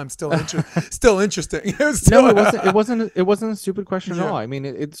same time still still interesting. No, it wasn't a stupid question at all. I mean,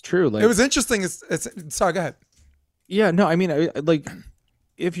 it's true. Like it was interesting. It's sorry, go ahead. Yeah, no, I mean, like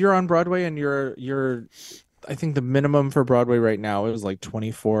if you're on Broadway and you're I think the minimum for Broadway right now is like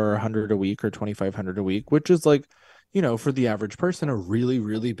 $2,400 a week or $2,500 a week, which is like, for the average person, a really,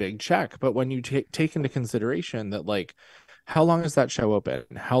 really big check. But when you take into consideration that, like, how long is that show open?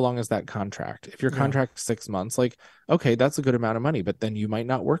 How long is that contract? If your contract's 6 months, like, okay, that's a good amount of money, but then you might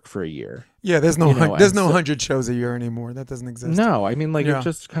not work for a year. Yeah, there's no 100 shows a year anymore. That doesn't exist. No, I mean, like, it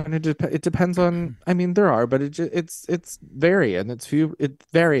just kind of it depends on. I mean, there are, but it's vary, and it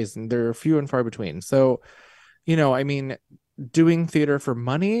varies, and there are few and far between. So, I mean, doing theater for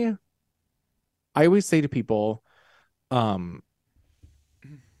money, I always say to people,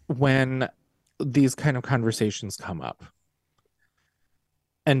 when these kind of conversations come up,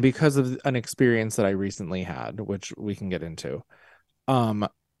 and because of an experience that I recently had, which we can get into,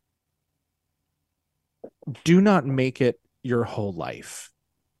 do not make it your whole life.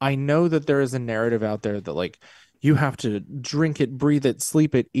 I know that there is a narrative out there that, like, you have to drink it, breathe it,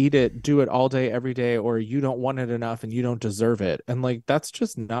 sleep it, eat it, do it all day, every day, or you don't want it enough and you don't deserve it. And like, that's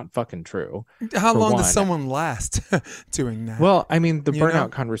just not fucking true. How long does someone last doing that? Well, I mean, the burnout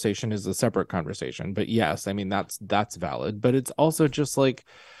conversation is a separate conversation, but yes, I mean, that's valid, but it's also just like,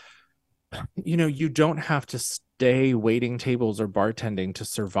 you don't have to stay waiting tables or bartending to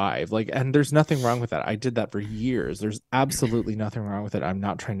survive. Like, and there's nothing wrong with that. I did that for years. There's absolutely nothing wrong with it. I'm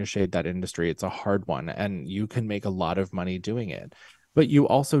not trying to shade that industry. It's a hard one, and you can make a lot of money doing it. But you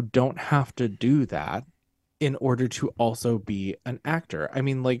also don't have to do that in order to also be an actor. I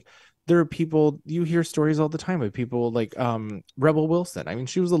mean, like, there are people, you hear stories all the time of people like Rebel Wilson. I mean,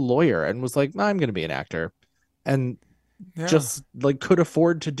 she was a lawyer and was like, I'm going to be an actor. And just like could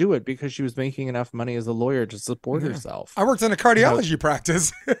afford to do it because she was making enough money as a lawyer to support herself. I worked in a cardiology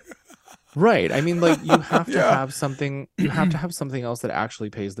practice. Right. I mean, like, you have to have something, else that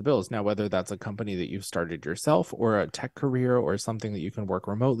actually pays the bills. Now, whether that's a company that you've started yourself or a tech career or something that you can work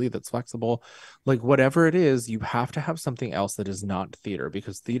remotely that's flexible, like whatever it is, you have to have something else that is not theater,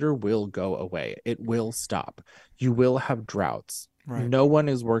 because theater will go away. It will stop. You will have droughts. Right. No one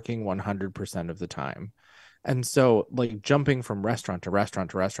is working 100% of the time. And so, like, jumping from restaurant to restaurant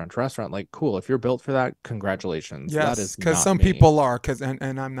to restaurant to restaurant, like, cool. If you're built for that, congratulations. Yes, that is because some people are,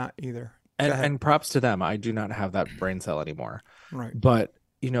 and I'm not either. And props to them. I do not have that brain cell anymore. Right. But,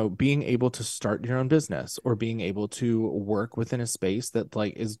 being able to start your own business or being able to work within a space that,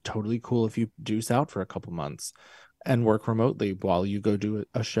 like, is totally cool if you deuce out for a couple months and work remotely while you go do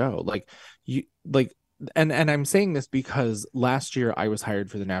a show. Like, and I'm saying this because last year I was hired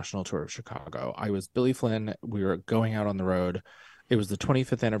for the national tour of Chicago. I was Billy Flynn. We were going out on the road. It was the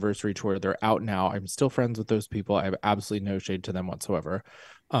 25th anniversary tour. They're out now. I'm still friends with those people. I have absolutely no shade to them whatsoever.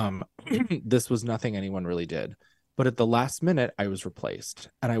 This was nothing anyone really did. But at the last minute, I was replaced,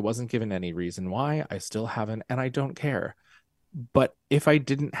 and I wasn't given any reason why. I still haven't, and I don't care. But if I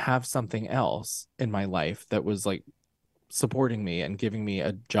didn't have something else in my life that was like supporting me and giving me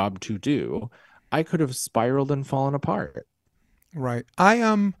a job to do, I could have spiraled and fallen apart. Right.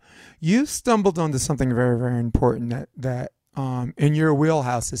 You stumbled onto something very, very important that in your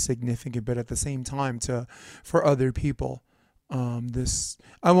wheelhouse is significant, but at the same time for other people, this,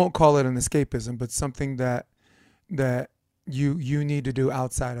 I won't call it an escapism, but something that you need to do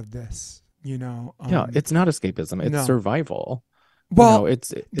outside of this, yeah, it's not escapism. It's survival. Well,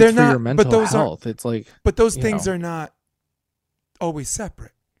 it's they're for not, your mental health. It's like, but those things are not always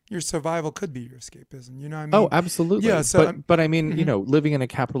separate. Your survival could be your escapism. You know what I mean? Oh, absolutely. Yeah. So, but I mean, living in a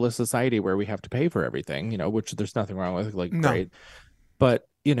capitalist society where we have to pay for everything, which there's nothing wrong with, like, no. great. But,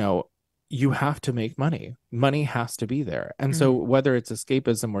 you have to make money. Money has to be there. And so whether it's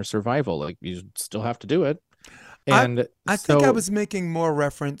escapism or survival, like, you still have to do it. And I think I was making more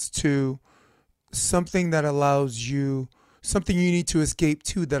reference to something that allows you, something you need to escape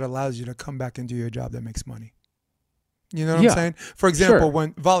to that allows you to come back and do your job that makes money. You know what I'm saying? For example,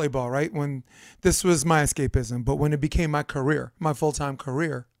 when volleyball, right? When this was my escapism, but when it became my career, my full-time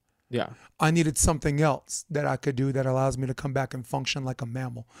career, I needed something else that I could do that allows me to come back and function like a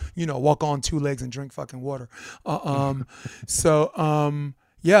mammal. Walk on two legs and drink fucking water.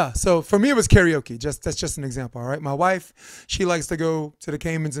 Yeah, so for me it was karaoke. That's just an example, all right? My wife, she likes to go to the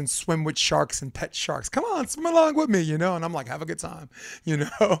Caymans and swim with sharks and pet sharks. Come on, swim along with me, And I'm like, have a good time,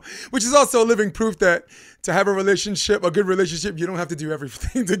 Which is also a living proof that to have a good relationship, you don't have to do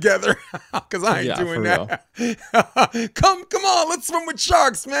everything together. Because I ain't doing that. Come on, let's swim with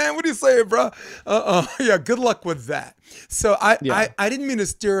sharks, man. What do you say, bro? Yeah, good luck with that. So I didn't mean to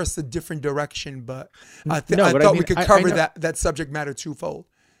steer us a different direction, but I thought we could cover that subject matter twofold.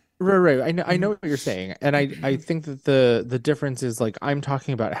 Right. I know what you're saying. And I think that the difference is, like, I'm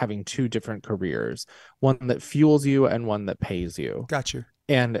talking about having two different careers, one that fuels you and one that pays you. Got you.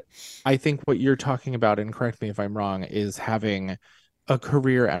 And I think what you're talking about, and correct me if I'm wrong, is having a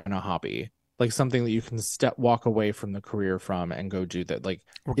career and a hobby, like something that you can walk away from the career from and go do that, like,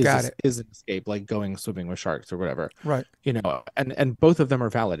 is an escape, like going swimming with sharks or whatever. Right. And both of them are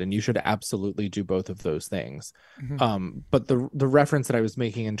valid, and you should absolutely do both of those things. But the reference that I was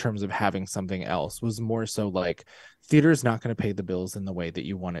making in terms of having something else was more so like, theater is not going to pay the bills in the way that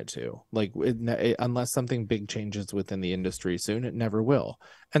you want it to. Like, unless something big changes within the industry soon, it never will.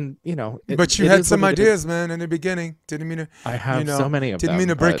 And but you had some ideas, man, in the beginning. Didn't mean to. I have so many of them. Didn't mean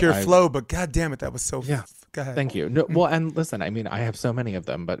to break your flow, but god damn it, that was so. Yeah. Go ahead. Thank you. No, well, and listen, I mean, I have so many of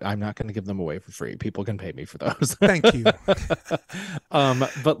them, but I'm not going to give them away for free. People can pay me for those. Thank you.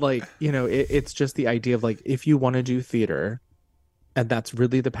 But like, it's just the idea of, like, if you want to do theater and that's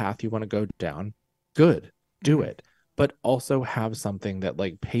really the path you want to go down, good, do it. But also have something that,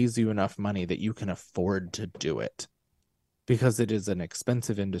 like, pays you enough money that you can afford to do it. Because it is an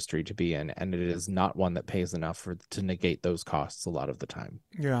expensive industry to be in, and it is not one that pays enough to negate those costs a lot of the time.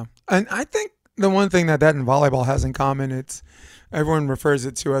 Yeah. And I think the one thing that in volleyball has in common, it's everyone refers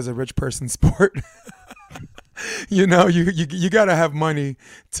it to as a rich person sport. You got to have money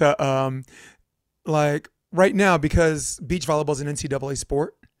to, like, right now, because beach volleyball is an NCAA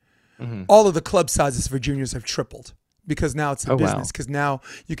sport, all of the club sizes for juniors have tripled. Because now it's a business. Because now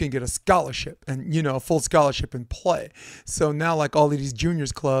you can get a scholarship and, a full scholarship and play. So now, like, all of these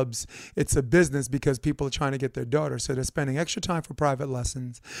juniors clubs, it's a business because people are trying to get their daughters. So they're spending extra time for private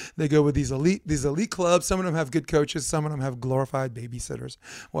lessons. They go with these elite clubs. Some of them have good coaches. Some of them have glorified babysitters,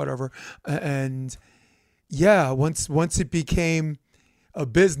 whatever. And yeah, once it became a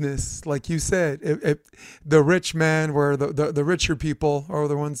business, like you said, the rich man were the richer people are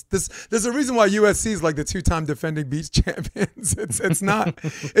the ones. There's a reason why USC is like the 2-time defending beach champions. It's not.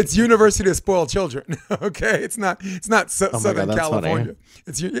 It's University of Spoiled Children. Okay, it's not Southern California. Funny.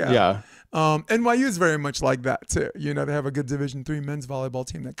 It's NYU is very much like that too. They have a good Division III men's volleyball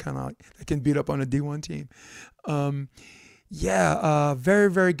team that that can beat up on a D1 team.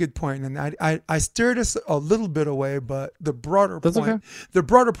 Very, very good point. And I steered us a little bit away, but the broader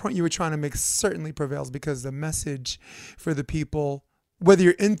point you were trying to make certainly prevails, because the message for the people, whether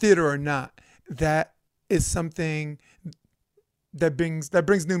you're in theater or not, that is something that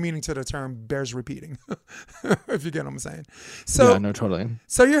brings new meaning to the term, bears repeating. If you get what I'm saying. So, yeah, no, totally.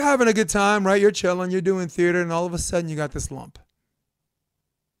 So you're having a good time, right? You're chilling, you're doing theater, and all of a sudden you got this lump.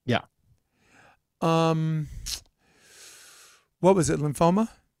 Yeah. What was it? Lymphoma?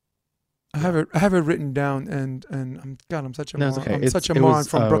 I have it written down, and I'm such a moron. Okay. I'm such a moron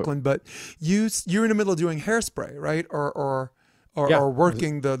from Brooklyn. But you're in the middle of doing Hairspray, right? Or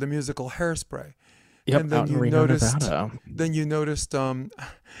working the musical Hairspray. Yep. And then out in Reno, Nevada. Then you noticed. God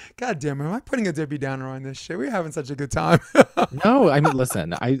damn it! Am I putting a Debbie Downer on this shit? We're having such a good time. No, I mean,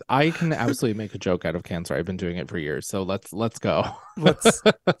 listen. I can absolutely make a joke out of cancer. I've been doing it for years. So let's go.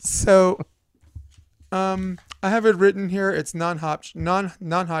 I have it written here. It's non-Hodgkin's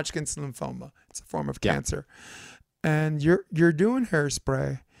lymphoma. It's a form of cancer, and you're doing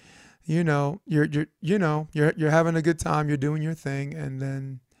Hairspray. You're having a good time. You're doing your thing, and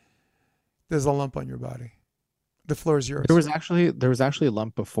then there's a lump on your body. The floor is yours. There was actually a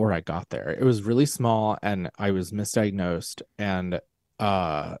lump before I got there. It was really small, and I was misdiagnosed, and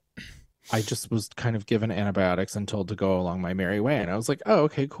I just was kind of given antibiotics and told to go along my merry way. And I was like, oh,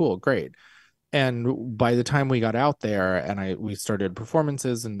 okay, cool, great. And by the time we got out there and we started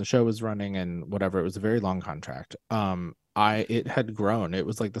performances and the show was running and whatever, it was a very long contract. It had grown. It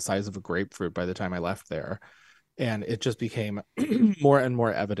was like the size of a grapefruit by the time I left there. And it just became more and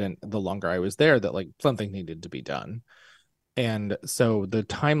more evident the longer I was there that like something needed to be done. And so the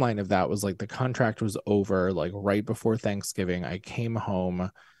timeline of that was like the contract was over like right before Thanksgiving. I came home,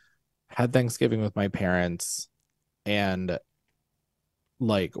 had Thanksgiving with my parents, and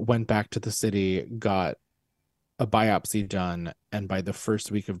like went back to the city, got a biopsy done, and by the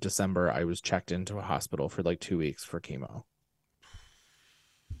first week of December I was checked into a hospital for like 2 weeks for chemo.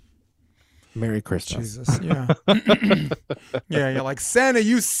 Merry Christmas. Jesus, yeah. Yeah, you're like, Santa,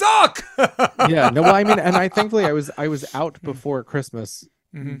 you suck. Yeah, no, well, I mean, and thankfully I was out before Christmas,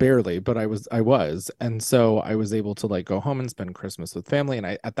 barely, but I was, and so I was able to like go home and spend Christmas with family, and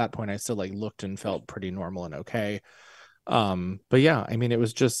at that point I still like looked and felt pretty normal and okay. But yeah, I mean, it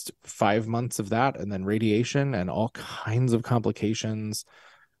was just 5 months of that, and then radiation and all kinds of complications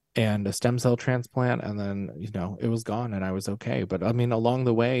and a stem cell transplant, and then it was gone and I was okay. But I mean, along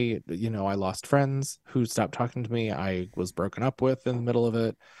the way, I lost friends who stopped talking to me. I was broken up with in the middle of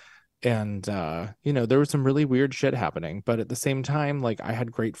it, and there was some really weird shit happening, but at the same time, like, I had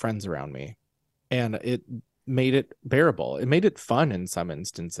great friends around me, and it made it bearable. It made it fun in some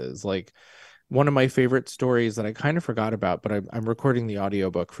instances. Like, one of my favorite stories that I kind of forgot about, but I'm recording the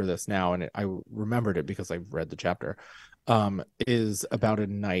audiobook for this now, and I remembered it because I've read the chapter, is about a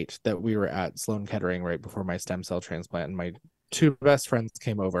night that we were at Sloan Kettering right before my stem cell transplant, and my two best friends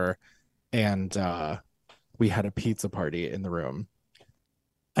came over, and we had a pizza party in the room.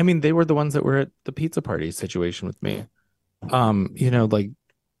 I mean, they were the ones that were at the pizza party situation with me. Like,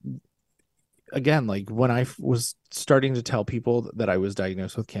 again, like when I was starting to tell people that I was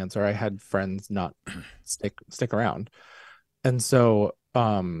diagnosed with cancer, I had friends not stick around. And so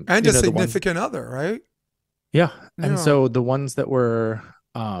and a significant other, right? Yeah. And so the ones that were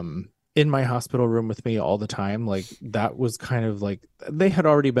in my hospital room with me all the time, like, that was kind of like, they had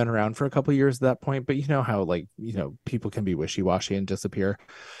already been around for a couple of years at that point, but you know how, like, people can be wishy-washy and disappear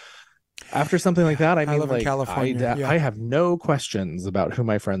after something like that. I mean, like, I have no questions about who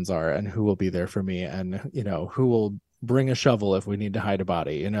my friends are and who will be there for me, and who will bring a shovel if we need to hide a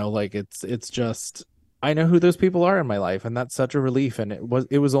body. Like, it's just, I know who those people are in my life, and that's such a relief. And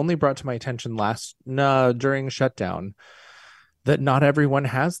it was only brought to my attention during shutdown that not everyone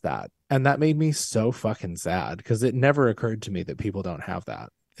has that, and that made me so fucking sad, because it never occurred to me that people don't have that.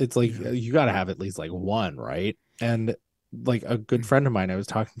 It's like, you got to have at least like one, right? And like, a good friend of mine, I was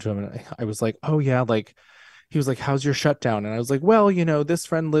talking to him, and I was like, oh yeah, like, he was like, how's your shutdown? And I was like, well, this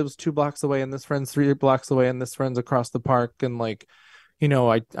friend lives 2 blocks away, and this friend's 3 blocks away, and this friend's across the park, and like,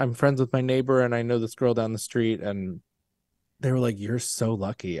 I'm friends with my neighbor, and I know this girl down the street. And they were like, you're so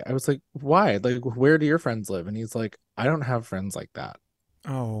lucky. I was like, why? Like, where do your friends live? And he's like, I don't have friends like that.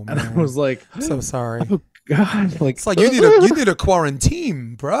 Oh, man. And I was like, I'm so sorry. Oh God. Like, it's like, you need a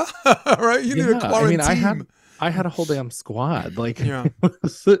quarantine, bro. Right? You need a quarantine. I mean, I had a whole damn squad. Like, it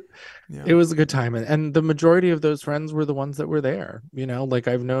was a good time. And the majority of those friends were the ones that were there. Like,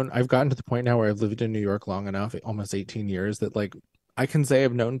 I've gotten to the point now where I've lived in New York long enough, almost 18 years, that like, I can say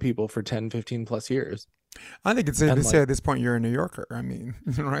I've known people for 10, 15 plus years. I think it's safe to say at this point you're a New Yorker. I mean,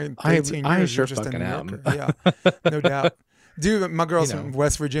 right? 18 I years, sure you're just fucking a New am. Yorker. Yeah, no doubt. Dude, my girl's from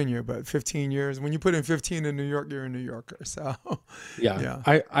West Virginia, but 15 years. When you put in 15 in New York, you're a New Yorker. So, yeah.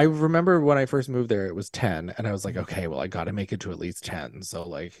 I remember when I first moved there, it was 10. And I was like, okay, well, I got to make it to at least 10.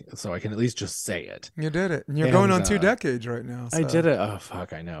 So I can at least just say it. You did it. And you're going on 2 decades right now. So. I did it. Oh,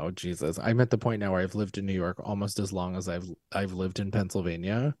 fuck, I know. Jesus. I'm at the point now where I've lived in New York almost as long as I've lived in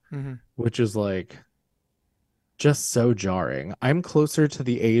Pennsylvania, which is like just so jarring. I'm closer to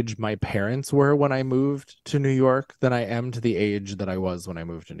the age my parents were when I moved to New York than I am to the age that I was when I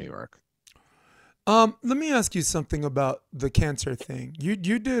moved to New York. Let me ask you something about the cancer thing. You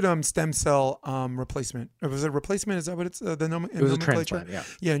did stem cell replacement. Was it replacement? Is that what it's the nomenclature? It was a transplant, yeah.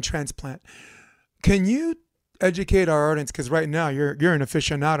 Yeah, and transplant. Can you educate our audience, because right now you're an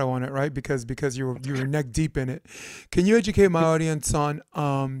aficionado on it, right? Because you were neck deep in it. Can you educate my audience on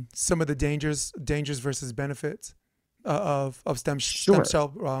some of the dangers versus benefits of stem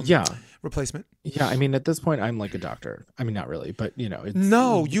cell replacement? Yeah, I mean, at this point, I'm like a doctor. I mean, not really, but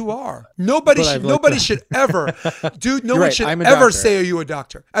no, you are. Nobody should ever, dude. No one should ever say, "Are you a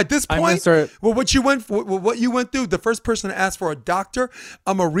doctor?" At this point, what you went through, the first person to ask for a doctor,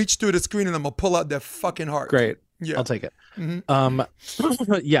 I'm gonna reach through the screen and I'm gonna pull out their fucking heart. Great. Yeah. I'll take it. Hmm.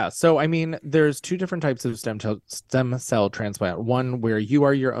 Yeah. So, I mean, there's two different types of stem cell transplant. One where you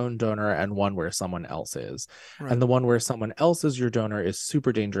are your own donor, and one where someone else is. Right. And the one where someone else is your donor is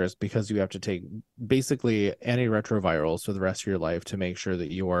super dangerous because you have to take basically antiretrovirals for the rest of your life to make sure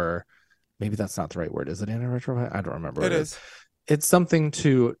that you're, maybe that's not the right word. Is it antiretroviral? I don't remember. It is. It's something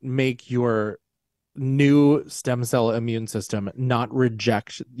to make your new stem cell immune system not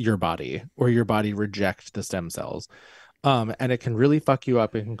reject your body, or your body reject the stem cells. And it can really fuck you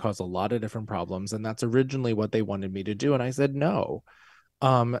up. It can cause a lot of different problems. And that's originally what they wanted me to do. And I said no.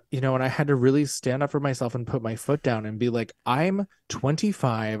 And I had to really stand up for myself and put my foot down and be like, I'm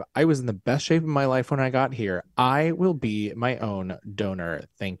 25. I was in the best shape of my life when I got here. I will be my own donor.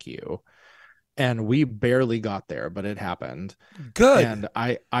 Thank you. And we barely got there, but it happened. Good. And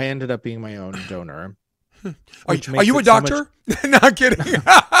I ended up being my own donor. Are you a doctor? Not kidding.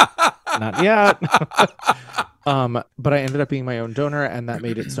 Not yet. But I ended up being my own donor, and that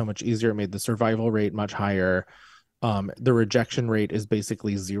made it so much easier. It made the survival rate much higher. The rejection rate is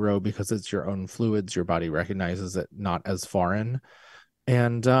basically 0 because it's your own fluids. Your body recognizes it not as foreign.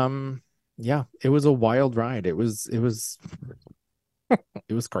 And yeah, it was a wild ride. It was it was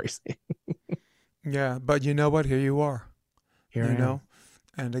crazy. Yeah, but you know what? Here you are. Here I am.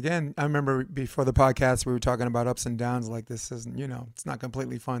 And again, I remember before the podcast, we were talking about ups and downs. Like, this isn't, it's not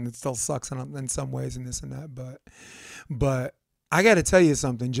completely fun. It still sucks in some ways and this and that. But I got to tell you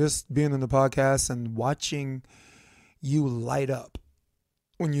something, just being on the podcast and watching you light up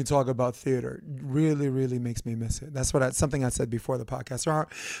when you talk about theater really, really makes me miss it. That's something I said before the podcast,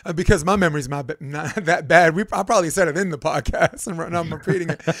 because my memory's not that bad. I probably said it in the podcast and right now I'm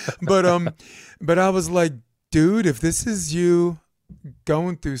repeating it. But I was like, dude, if this is you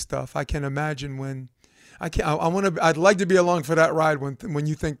going through stuff, I can imagine when I'd like to be along for that ride when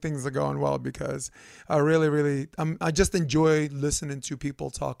you think things are going well, because I really, really, I just enjoy listening to people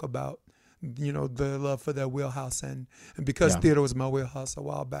talk about, the love for their wheelhouse, and because theater was my wheelhouse a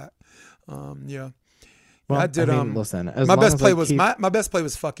while back. Yeah. Well, I did. Listen, my best play was my best play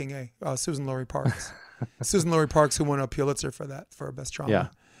was fucking Susan Laurie Parks. Susan Laurie Parks, who won a Pulitzer for best drama. Yeah.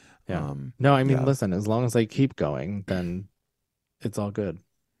 Yeah. No, I mean, listen, as long as I keep going, then it's all good.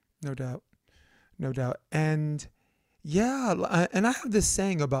 No doubt. No doubt. And yeah, and I have this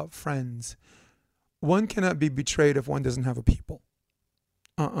saying about friends. One cannot be betrayed if one doesn't have a people.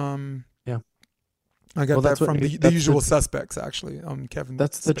 Yeah. I got that from the Usual Suspects, actually. Kevin.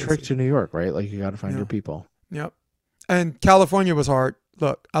 That's the trick to New York, right? Like, you got to find your people. Yep. And California was hard.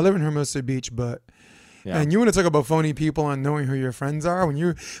 Look, I live in Hermosa Beach, but and you want to talk about phony people and knowing who your friends are. When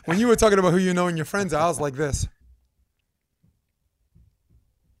you were talking about who you know and your friends are, I was like this.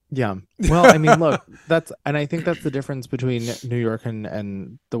 Yeah. Well, I mean, look, and I think that's the difference between New York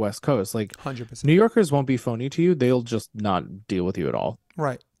and the West Coast. Like, 100%. New Yorkers won't be phony to you. They'll just not deal with you at all.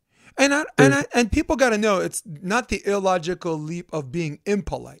 Right. And people got to know, it's not the illogical leap of being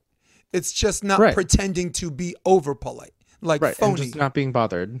impolite. It's just not pretending to be over polite, like phony. And just not being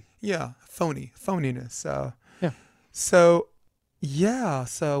bothered. Yeah, phoniness. So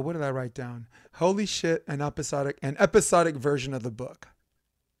what did I write down? Holy shit, an episodic version of the book.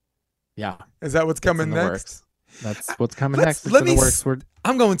 Yeah. Is that what's coming next? That's what's coming next. It's in the works.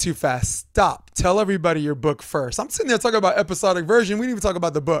 I'm going too fast. Stop. Tell everybody your book first. I'm sitting there talking about episodic version. We didn't even talk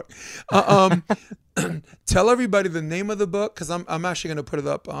about the book. Tell everybody the name of the book, because I'm actually going to put it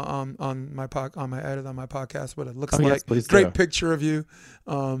up on my edit on my podcast. What it looks like. Yes, please Great do. Picture of you.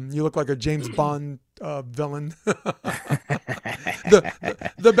 You look like a James Bond villain.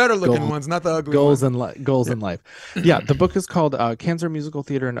 the better looking ones, not the ugly ones. Goals in life. Yeah, the book is called Cancer, Musical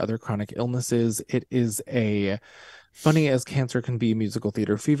Theater, and Other Chronic Illnesses. It is a funny as cancer can be musical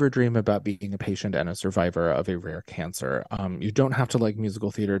theater fever dream about being a patient and a survivor of a rare cancer. You don't have to like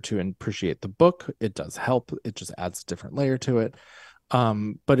musical theater to appreciate the book. It does help. It just adds a different layer to it.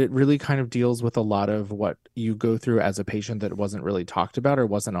 But it really kind of deals with a lot of what you go through as a patient that wasn't really talked about or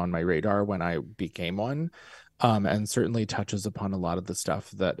wasn't on my radar when I became one. And certainly touches upon a lot of the stuff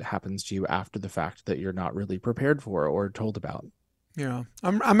that happens to you after the fact that you're not really prepared for or told about. Yeah,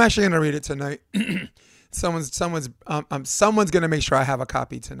 I'm actually going to read it tonight. Someone's going to make sure I have a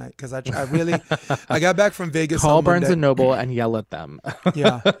copy tonight, because I got back from Vegas. Call Barnes and Noble and yell at them.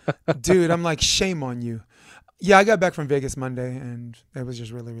 Yeah, dude, I'm like, shame on you. Yeah, I got back from Vegas Monday, and it was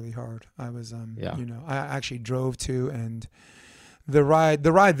just really, really hard. I was, I actually drove to, and the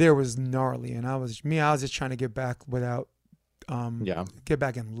ride there was gnarly, and I was just trying to get back without, get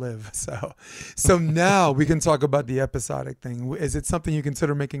back and live. So now we can talk about the episodic thing. Is it something you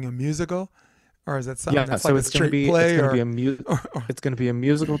consider making a musical, or is it something that's like a straight play? It's going to be a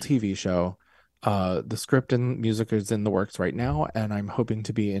musical TV show. The script and music is in the works right now, and I'm hoping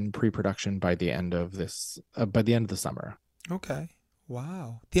to be in pre-production by the end of the summer. Okay.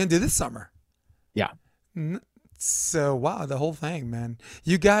 Wow. The end of this summer. Yeah. So, wow, the whole thing, man.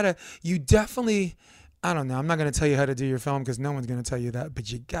 You definitely, I don't know. I'm not going to tell you how to do your film because no one's going to tell you that,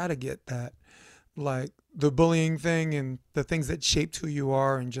 but you got to get that, like the bullying thing and the things that shaped who you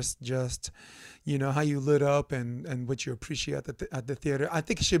are and just, how you lit up and what you appreciate at the theater. I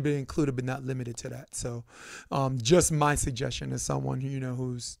think it should be included, but not limited to that. So, just my suggestion as someone,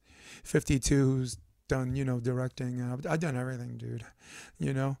 who's 52, who's done, directing. I've done everything, dude.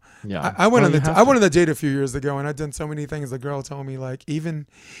 Yeah. I went on a date a few years ago, and I'd done so many things. The girl told me, like, even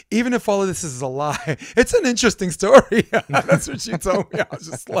if all of this is a lie, it's an interesting story. That's what she told me. I was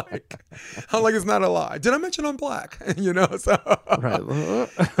just like, it's not a lie. Did I mention I'm black? So Right.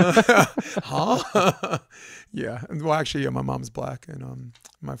 huh? Yeah. Well, actually, yeah, my mom's black, and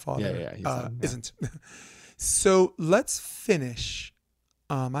my father isn't. So let's finish.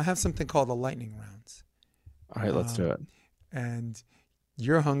 I have something called the lightning rounds. All right, let's do it. And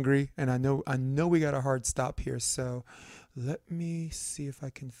you're hungry, and I know we got a hard stop here. So let me see if I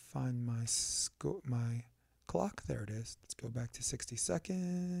can find my clock. There it is. Let's go back to 60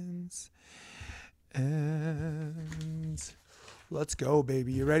 seconds. And let's go,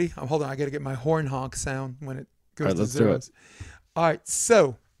 baby. You ready? Hold on. I got to get my horn honk sound when it goes to zeros. Do it. All right.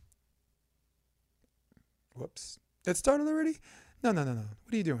 So, whoops. It started already? No. What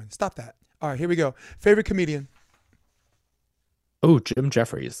are you doing? Stop that. All right, here we go. Favorite comedian? Oh, Jim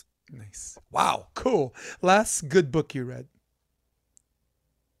Jeffries. Nice. Wow, cool. Last good book you read?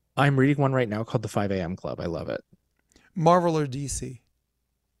 I'm reading one right now called The 5 a.m. Club. I love it. Marvel or DC?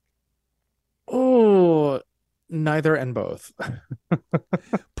 Oh, neither and both.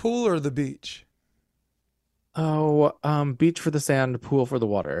 Pool or the beach? Oh, beach for the sand, pool for the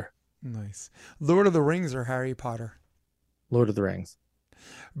water. Nice. Lord of the Rings or Harry Potter? Lord of the Rings.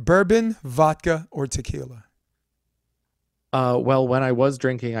 Bourbon, vodka, or tequila? Well, when I was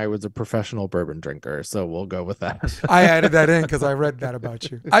drinking, I was a professional bourbon drinker, so we'll go with that. I added that in because I read that about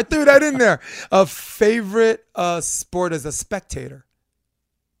you. I threw that in there. A favorite sport as a spectator?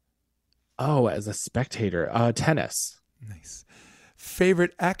 Oh, as a spectator, tennis. Nice.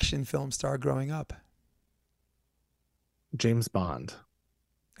 Favorite action film star growing up? James Bond.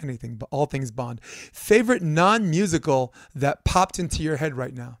 Anything, but all things Bond. Favorite non-musical that popped into your head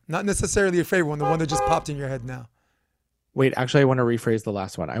right now? Not necessarily your favorite one, the one that just popped in your head now. Wait, actually, I want to rephrase the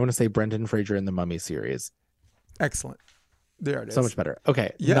last one. I want to say Brendan Fraser in the Mummy series. Excellent. There it is. So much better.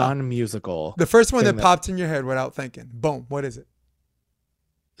 Okay, yeah. Non-musical. The first one that popped in your head without thinking. Boom. What is it?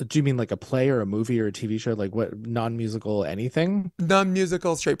 Do you mean like a play or a movie or a TV show? Like what? Non-musical anything?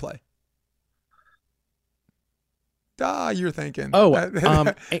 Non-musical straight play. You're thinking. Oh,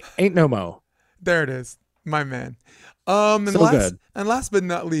 Ain't No Mo. There it is. My man. Good. And last but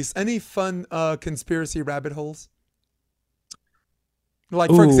not least, any fun conspiracy rabbit holes? Like,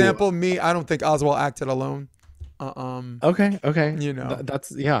 for example, me, I don't think Oswald acted alone. Okay.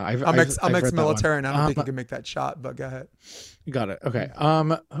 That's I'm ex-military and I don't think you can make that shot, but go ahead. You got it. Okay.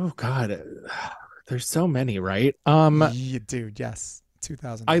 Oh God. There's so many, right? Yeah, dude, yes.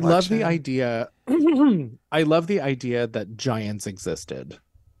 2000. I love the idea. I love the idea that giants existed.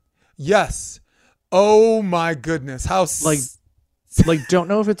 Yes. Oh my goodness. How don't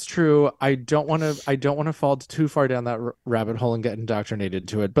know if it's true. I don't want to fall too far down that rabbit hole and get indoctrinated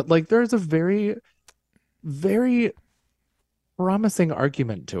to it. But like, there's a very, very promising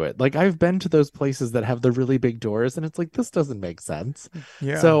argument to it. Like, I've been to those places that have the really big doors, and it's like, this doesn't make sense.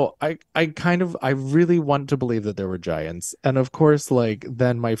 Yeah. So I really want to believe that there were giants, and of course, like,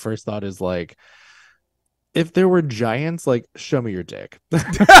 then my first thought is like, if there were giants, like, show me your dick.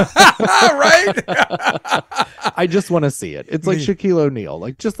 Right? I just want to see it. It's like Shaquille O'Neal.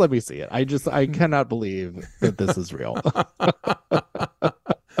 Like, just let me see it. I cannot believe that this is real.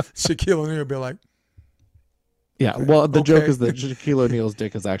 Shaquille O'Neal would be like, yeah. Well, the joke is that Shaquille O'Neal's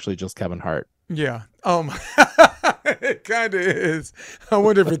dick is actually just Kevin Hart. Yeah. Oh my. It kind of is. I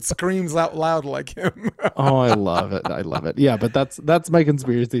wonder if it screams out loud like him. Oh, I love it. Yeah, but that's my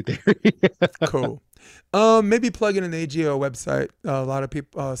conspiracy theory. Cool. Maybe plug in an AGO website. A lot of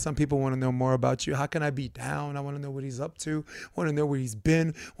people, some people want to know more about you. How can I be down? I want to know what he's up to. Want to know where he's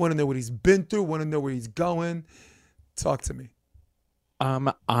been. Want to know what he's been through. Want to know where he's going. Talk to me.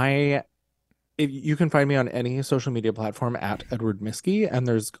 You can find me on any social media platform at Edward Miskie, and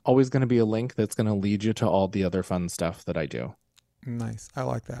there's always going to be a link that's going to lead you to all the other fun stuff that I do. Nice. I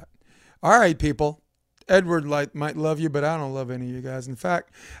like that. All right, people. Edward might love you, but I don't love any of you guys. In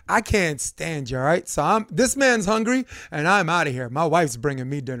fact, I can't stand you, all right? So this man's hungry, and I'm out of here. My wife's bringing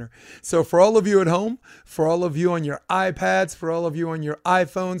me dinner. So for all of you at home, for all of you on your iPads, for all of you on your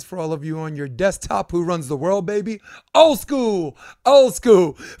iPhones, for all of you on your desktop who runs the world, baby, old school.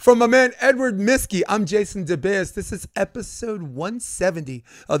 From my man Edward Miskie, I'm Jason DeBeas. This is episode 170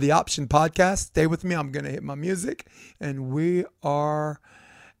 of the Option Podcast. Stay with me. I'm going to hit my music, and we are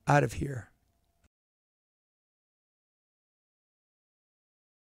out of here.